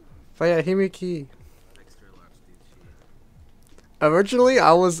 Fire Himiki. Extra large dude sheet. Originally,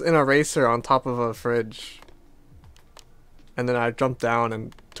 I was in a racer on top of a fridge. And then I jumped down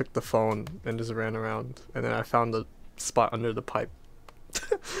and took the phone and just ran around. And then I found the spot under the pipe.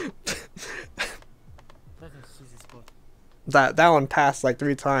 That's a cheesy spot. That one passed like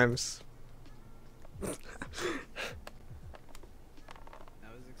 3 times. I was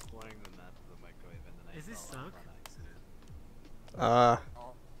exploring the map of the microwave and then I Is this fell off sunk? on accident.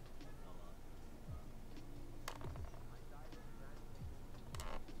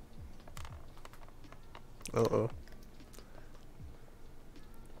 Uh-oh.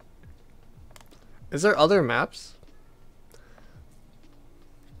 Is there other maps?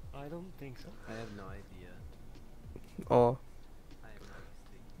 I don't think so. I have no idea. Oh, I am not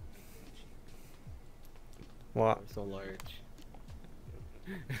mistaken. what? I'm so large.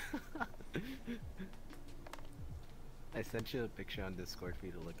 I sent you a picture on Discord for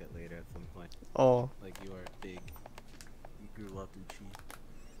you to look at later at some point. Oh, Like you are big. You grew up in chi.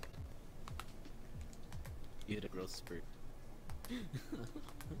 You had a growth spurt.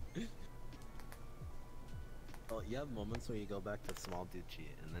 Well, you have moments where you go back to small dude chi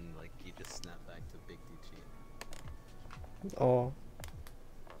and then like you just snap back to big dude chi. oh.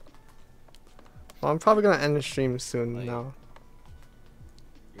 Well, I'm probably gonna end the stream soon Like- now.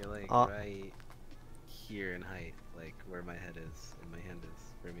 You're like Uh. right here in height, like where my head is and my hand is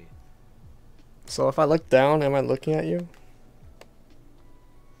for me. So if I look down, am I looking at you?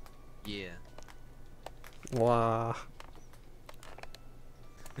 Yeah. Wow.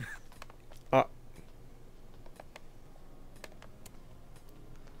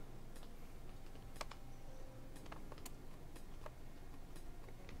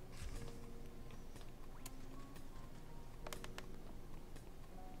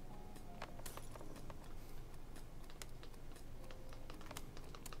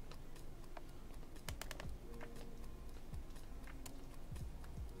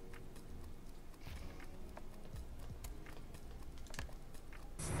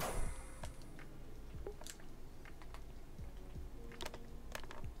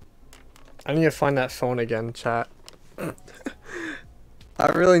 I need to find that phone again, chat. I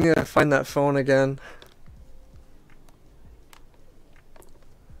really need to find that phone again.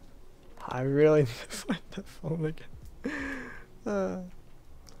 I really need to find that phone again.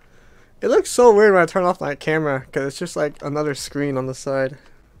 It looks so weird when I turn off my camera, because it's just like another screen on the side.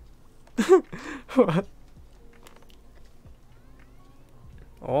 What?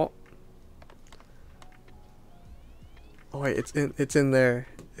 Oh. Oh wait, it's in there.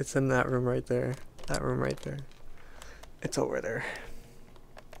 It's in that room right there. That room right there. It's over there.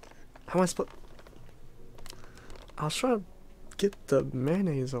 How am I supposed? I was trying to get the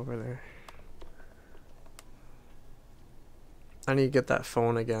mayonnaise over there. I need to get that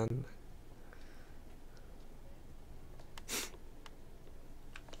phone again.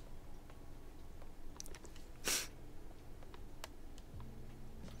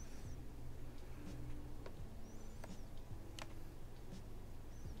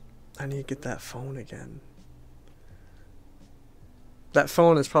 I need to get that phone again. That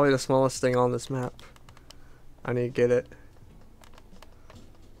phone is probably the smallest thing on this map. I need to get it.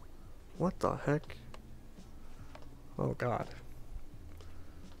 What the heck? Oh god.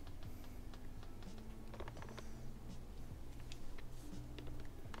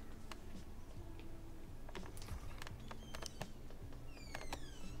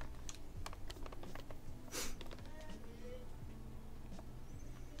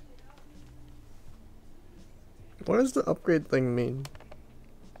 What does the upgrade thing mean?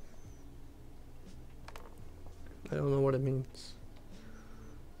 I don't know what it means.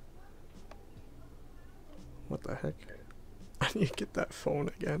 What the heck? I need to get that phone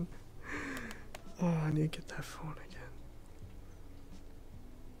again. Oh, I need to get that phone again.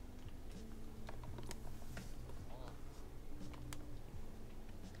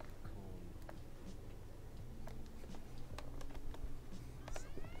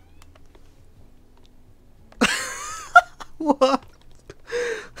 What?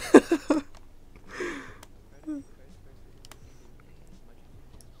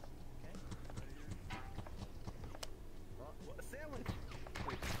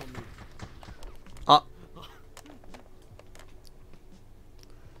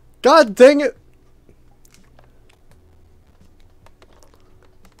 God dang it!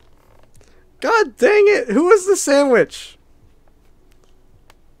 God dang it! Who was the sandwich?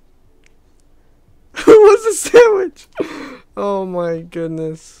 Who was the sandwich? Oh my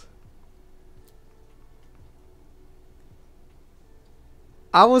goodness.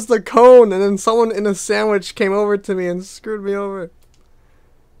 I was the cone, and then someone in a sandwich came over to me and screwed me over.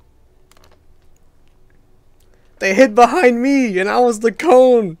 They hid behind me, and I was the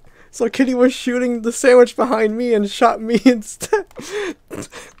cone. So Kitty was shooting the sandwich behind me and shot me instead.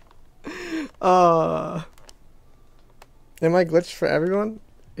 Am I glitched for everyone?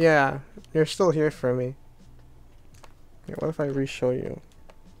 Yeah, you're still here for me. Here, what if I re-show you?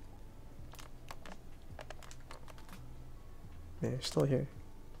 Yeah, you're still here.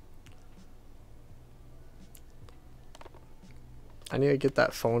 I need to get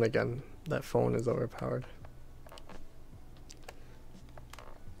that phone again. That phone is overpowered.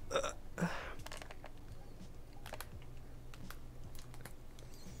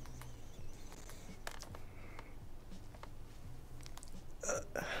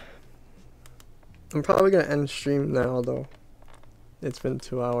 I'm probably gonna end stream now though. It's been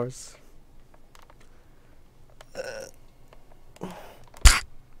 2 hours.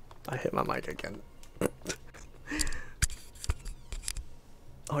 I hit my mic again.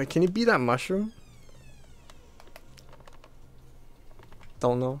 Oh wait, can you be that mushroom?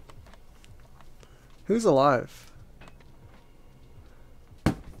 Don't know. Who's alive?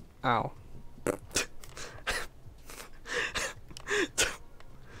 Ow.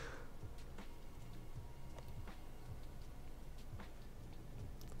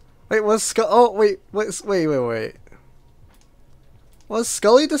 Wait, was Skull? Oh, wait. Was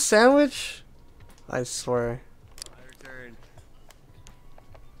Scully the sandwich? I swear. I returned.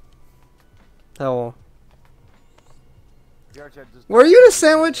 Hell. Were Were you the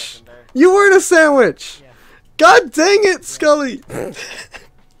sandwich? You were the sandwich! Yeah. God dang it, Scully!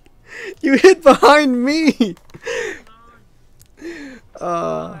 You hid behind me!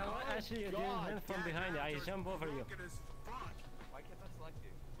 Actually, you didn't run from behind you. I jump over you. Why can't I select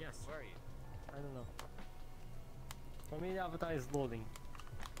you? Yes. Where are you? I don't know. For me, the avatar is loading.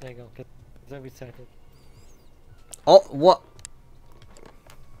 There you go. Get that resetted. Oh, what?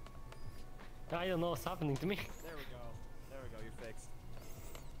 I don't know what's happening to me. There we go. There we go. You're fixed.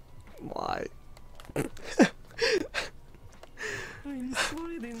 Why? I'm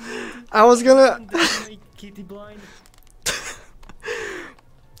sorry, didn't mean to. I was gonna... Make Kitty blind.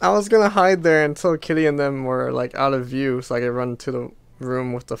 I was gonna hide there until Kitty and them were like out of view, so I could run to the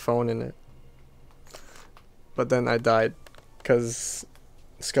room with the phone in it. But then I died, cause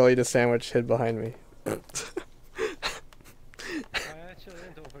Scully the sandwich hid behind me. I actually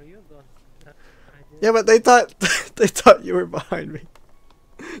went over you, though. I didn't. Yeah, but they thought they thought you were behind me,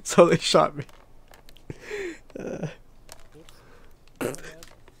 so they shot me. Oops. My bad.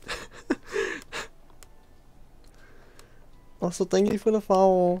 Also, thank you for the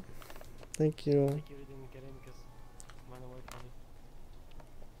follow. Thank you. Like you didn't get in because mine away from me.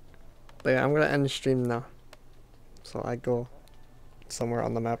 But yeah, I'm gonna end the stream now. So I go somewhere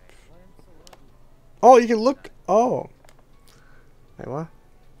on the map. Oh, you can look. Oh. Wait, what?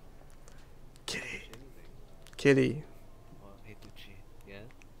 Kitty. Kitty. Well, hey Tucci. Yeah?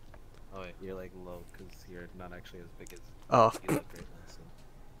 Oh wait, you're like low because you're not actually as big as Oh. you look right now, so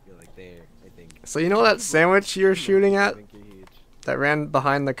you're like there, I think. So you know that sandwich you're shooting I at think you're huge. that ran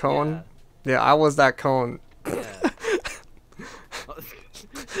behind the cone? Yeah. Yeah, I was that cone. Yeah. I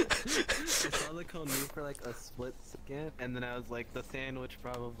saw the cone move for like a split second, and then I was like, the sandwich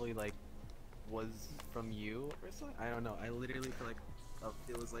probably like was from you or something. I don't know. I literally feel like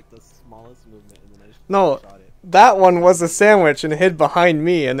it was like the smallest movement, and then I just No, shot it. that one was a sandwich and hid behind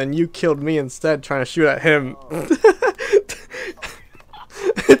me, and then you killed me instead trying to shoot at him. Oh. Okay,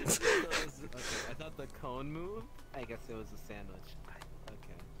 I thought the cone moved. I guess it was a sandwich.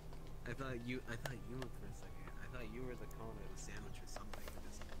 Okay. I thought you moved for a second. I thought you were the cone or the sandwich or something. I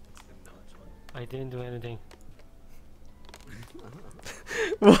just didn't know which one. I didn't do anything.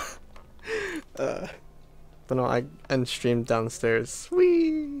 But no, I end stream downstairs.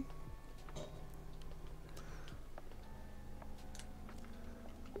 Whee!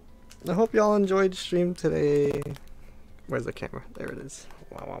 I hope y'all enjoyed stream today. Where's the camera? There it is.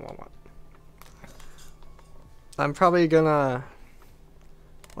 Wow, wow, wow, wow. I'm probably gonna...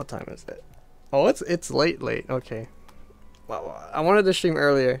 What time is it? Oh, it's late. Okay. Wow, I wanted to stream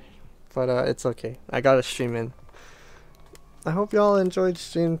earlier, but it's okay. I got to stream in. I hope y'all enjoyed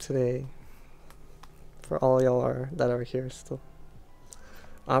stream today. For all y'all that are here still.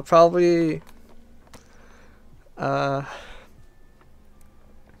 I'll probably... Oh,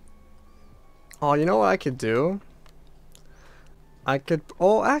 you know what I could do? I could...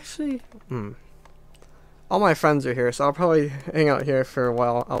 Oh, actually... All my friends are here, so I'll probably hang out here for a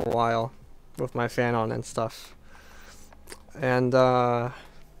while with my fan on and stuff. And I'll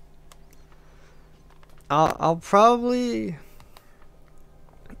probably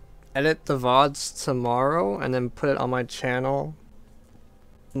edit the VODs tomorrow and then put it on my channel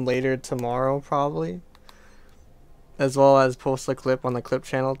later tomorrow probably. As well as post a clip on the clip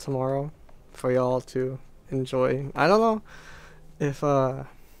channel tomorrow for y'all to enjoy. I don't know if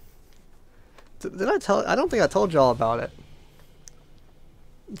did I tell? I don't think I told y'all about it.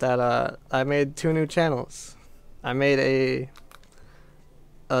 That I made 2 new channels. I made a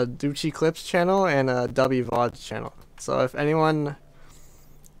Ducci Clips channel and a W VODs channel. So if anyone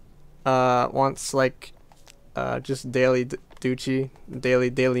wants like just daily Ducci,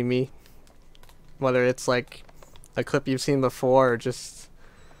 daily me, whether it's like a clip you've seen before or just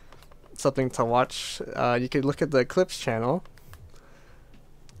something to watch, you could look at the Clips channel.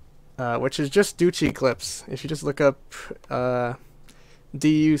 Which is just Ducci Clips. If you just look up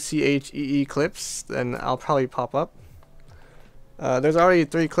DUCHEE Clips, then I'll probably pop up. There's already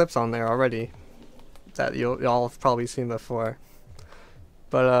 3 clips on there already that y'all have probably seen before.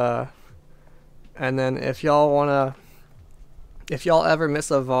 But and then if y'all ever miss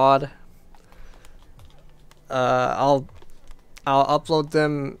a VOD, I'll upload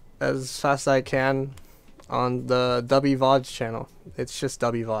them as fast as I can on the W VODs channel. It's just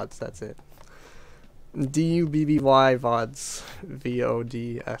W VODs, that's it. DUBBY VODs.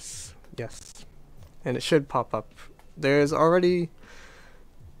 VODS. Yes. And it should pop up. There's already,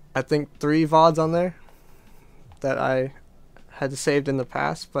 I think, 3 VODs on there that I had saved in the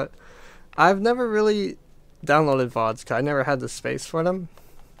past, but I've never really downloaded VODs because I never had the space for them.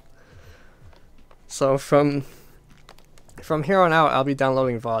 So from here on out, I'll be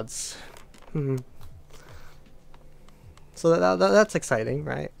downloading VODs. So that's exciting,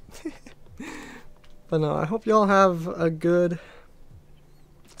 right? But no, I hope y'all have a good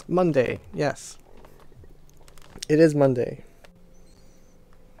Monday. Yes. It is Monday.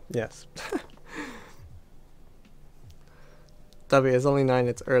 Yes. W, it's only 9,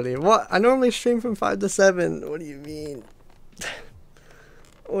 it's early. What? I normally stream from 5 to 7. What do you mean?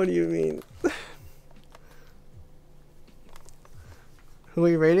 What do you mean? Who are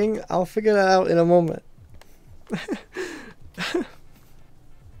we rating? I'll figure that out in a moment.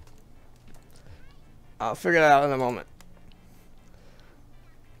 I'll figure it out in a moment.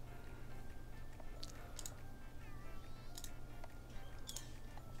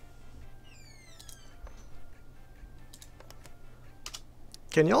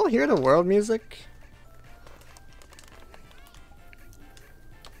 Can y'all hear the world music?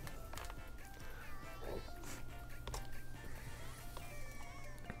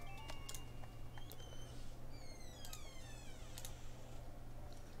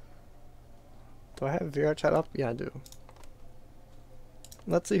 Do I have VR chat up? Yeah, I do.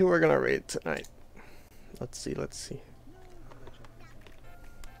 Let's see who we're gonna raid tonight. Let's see, let's see.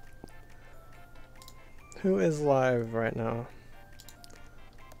 Who is live right now?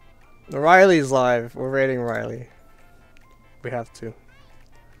 Riley's live. We're raiding Riley. We have to.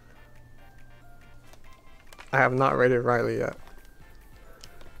 I have not raided Riley yet.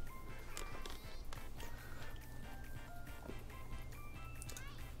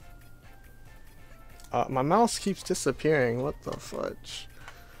 My mouse keeps disappearing. What the fudge?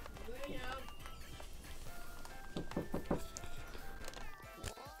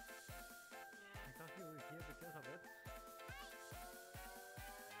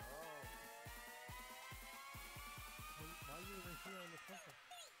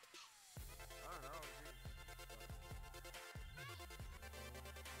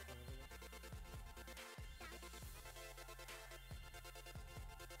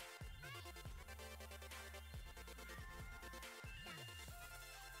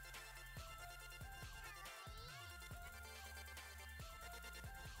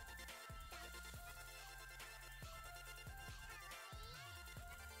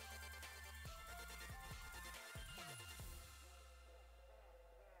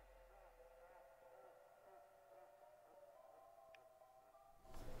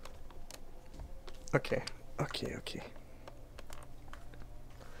 Okay, okay.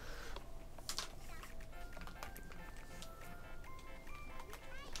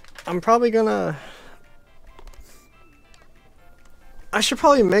 I'm probably gonna... I should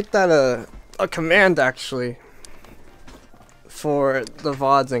probably make that a command, actually, for the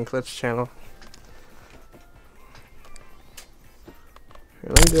VODs and Clips channel. Here,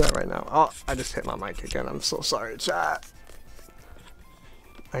 let me do that right now. Oh, I just hit my mic again. I'm so sorry, chat.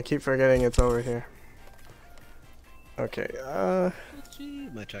 I keep forgetting it's over here. Okay,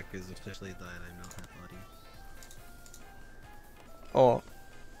 My check is officially died. I now have audio. oh.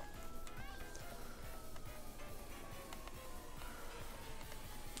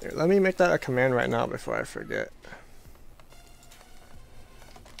 Here, let me make that a command right now before I forget.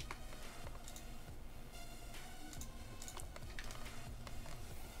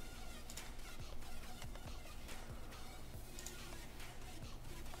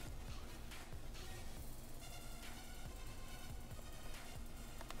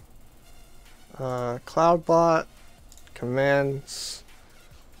 CloudBot commands.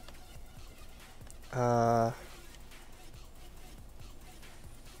 How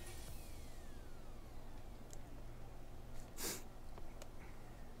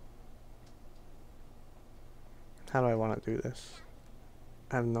do I want to do this?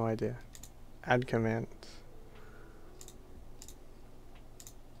 I have no idea. Add commands.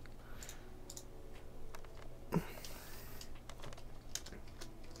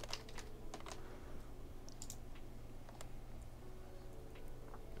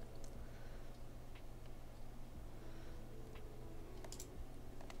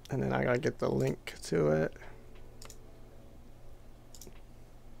 And then I gotta get the link to it.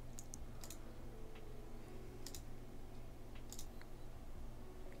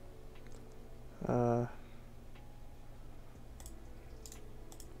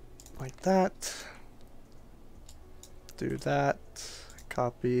 Like that. Do that.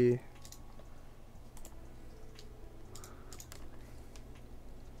 Copy.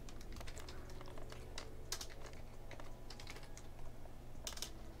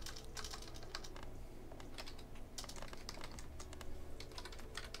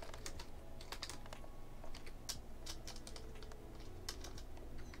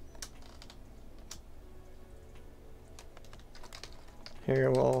 Here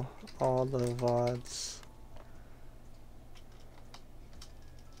will all the VODs.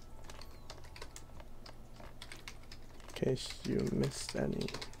 In case you missed any.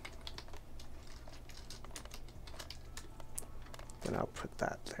 Then I'll put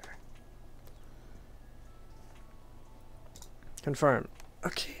that there. Confirm.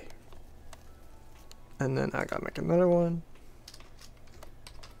 Okay. And then I gotta make another one.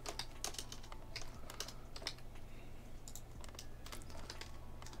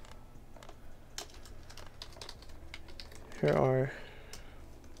 Here are,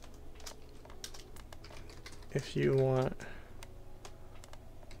 if you want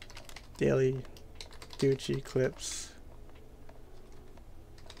daily Gucci clips,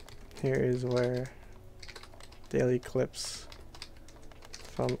 here is where daily clips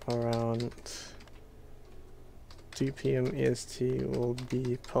from around 2 p.m. EST will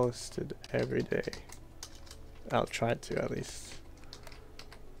be posted every day. I'll try to at least.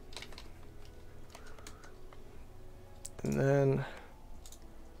 And then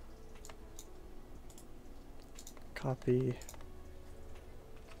copy,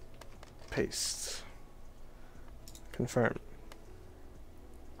 paste, confirm.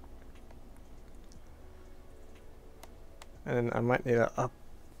 And I might need to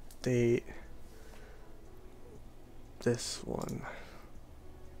update this one.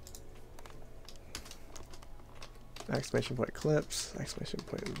 Exclamation point clips, exclamation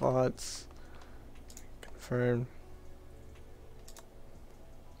point VODs, confirm.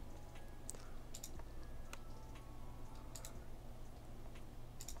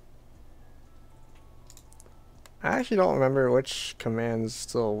 I actually don't remember which commands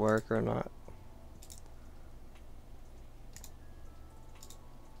still work or not.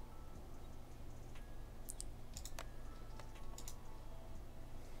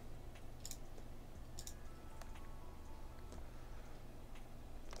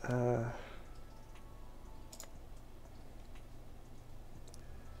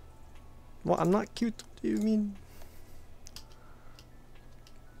 Well, I'm not cute, what do you mean?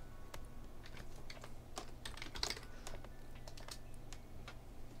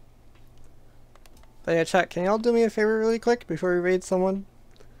 But yeah, chat, can y'all do me a favor really quick before we raid someone?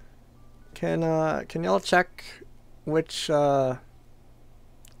 Can y'all check which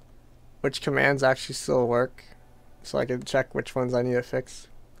commands actually still work? So I can check which ones I need to fix.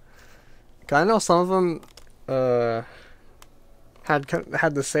 'Cause I know some of them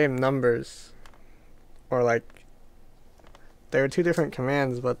had the same numbers, or like they were two different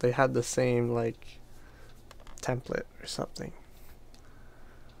commands, but they had the same like template or something.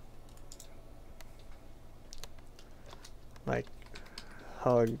 Like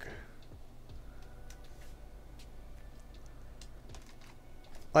hug.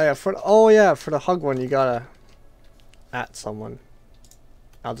 Oh yeah, for the hug one you gotta at someone.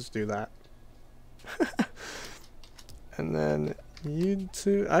 I'll just do that. And then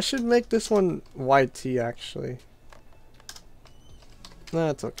YouTube. I should make this one YT actually. No,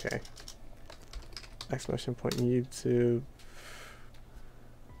 that's okay. Exclamation point YouTube.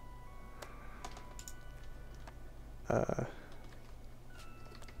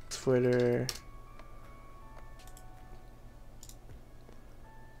 Twitter.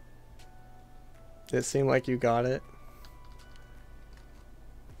 It seemed like you got it.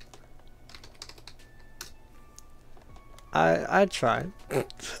 I tried.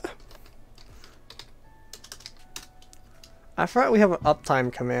 I forgot we have an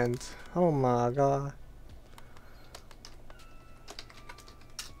uptime command. Oh my god.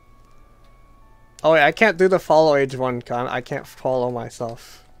 Oh wait, I can't do the follow age one, con. I can't follow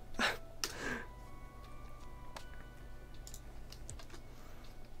myself.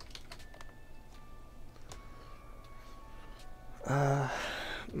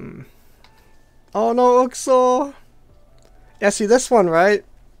 Oh no, Uxo! Yeah, see this one, right?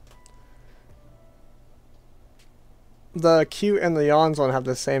 The cute and the yawns one have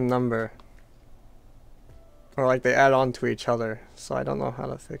the same number. Or like they add on to each other. So I don't know how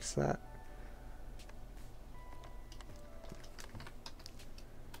to fix that.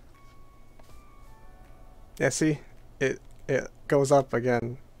 Yeah, see? It goes up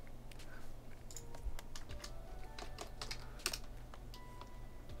again.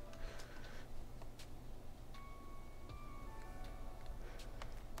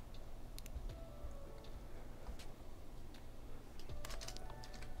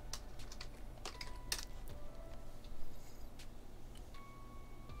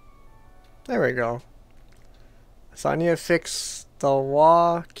 There we go. So I need to fix the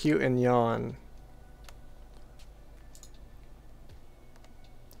wah, cute, and yawn.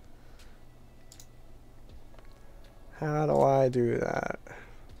 How do I do that?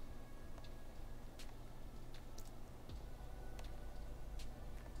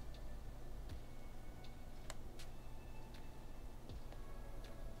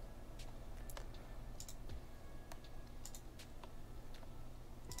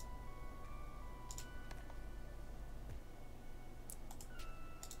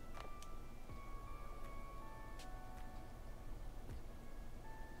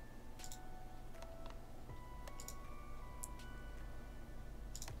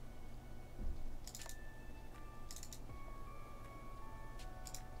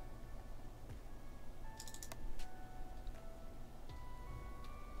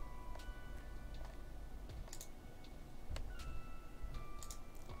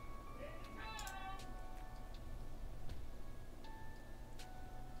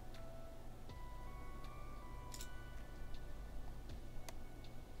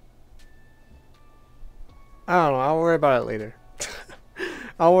 I don't know. I'll worry about it later.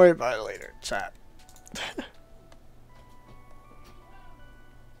 I'll worry about it later, chat.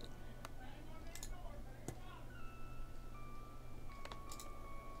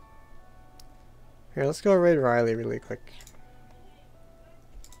 Here, let's go raid Riley really quick.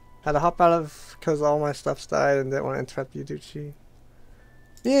 Had to hop out of because all my stuff's died and didn't want to interrupt you, Ducci.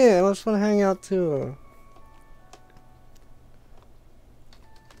 Yeah, it was fun hanging out too.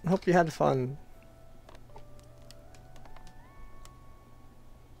 I hope you had fun.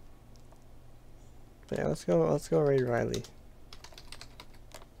 But yeah, let's go raid Riley.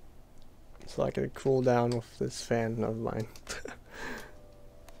 So I can cool down with this fan of mine.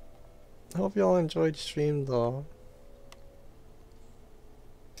 I hope y'all enjoyed stream though.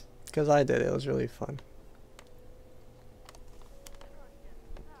 Because I did, it was really fun.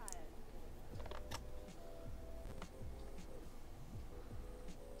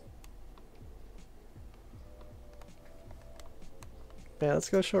 Yeah, let's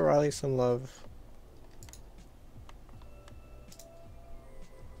go show Riley some love.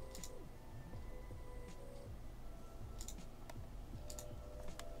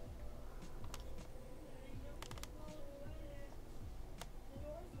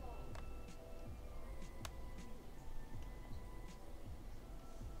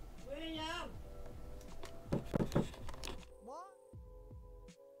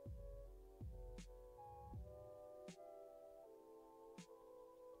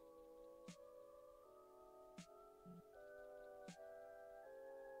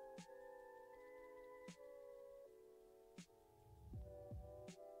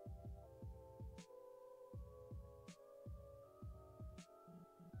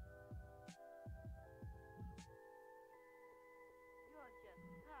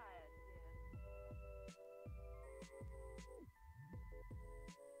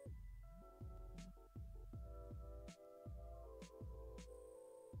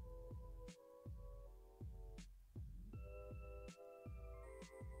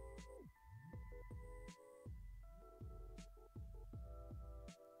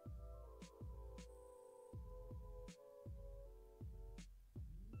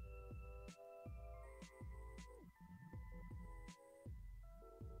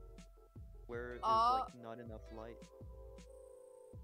 Where there's like not enough light.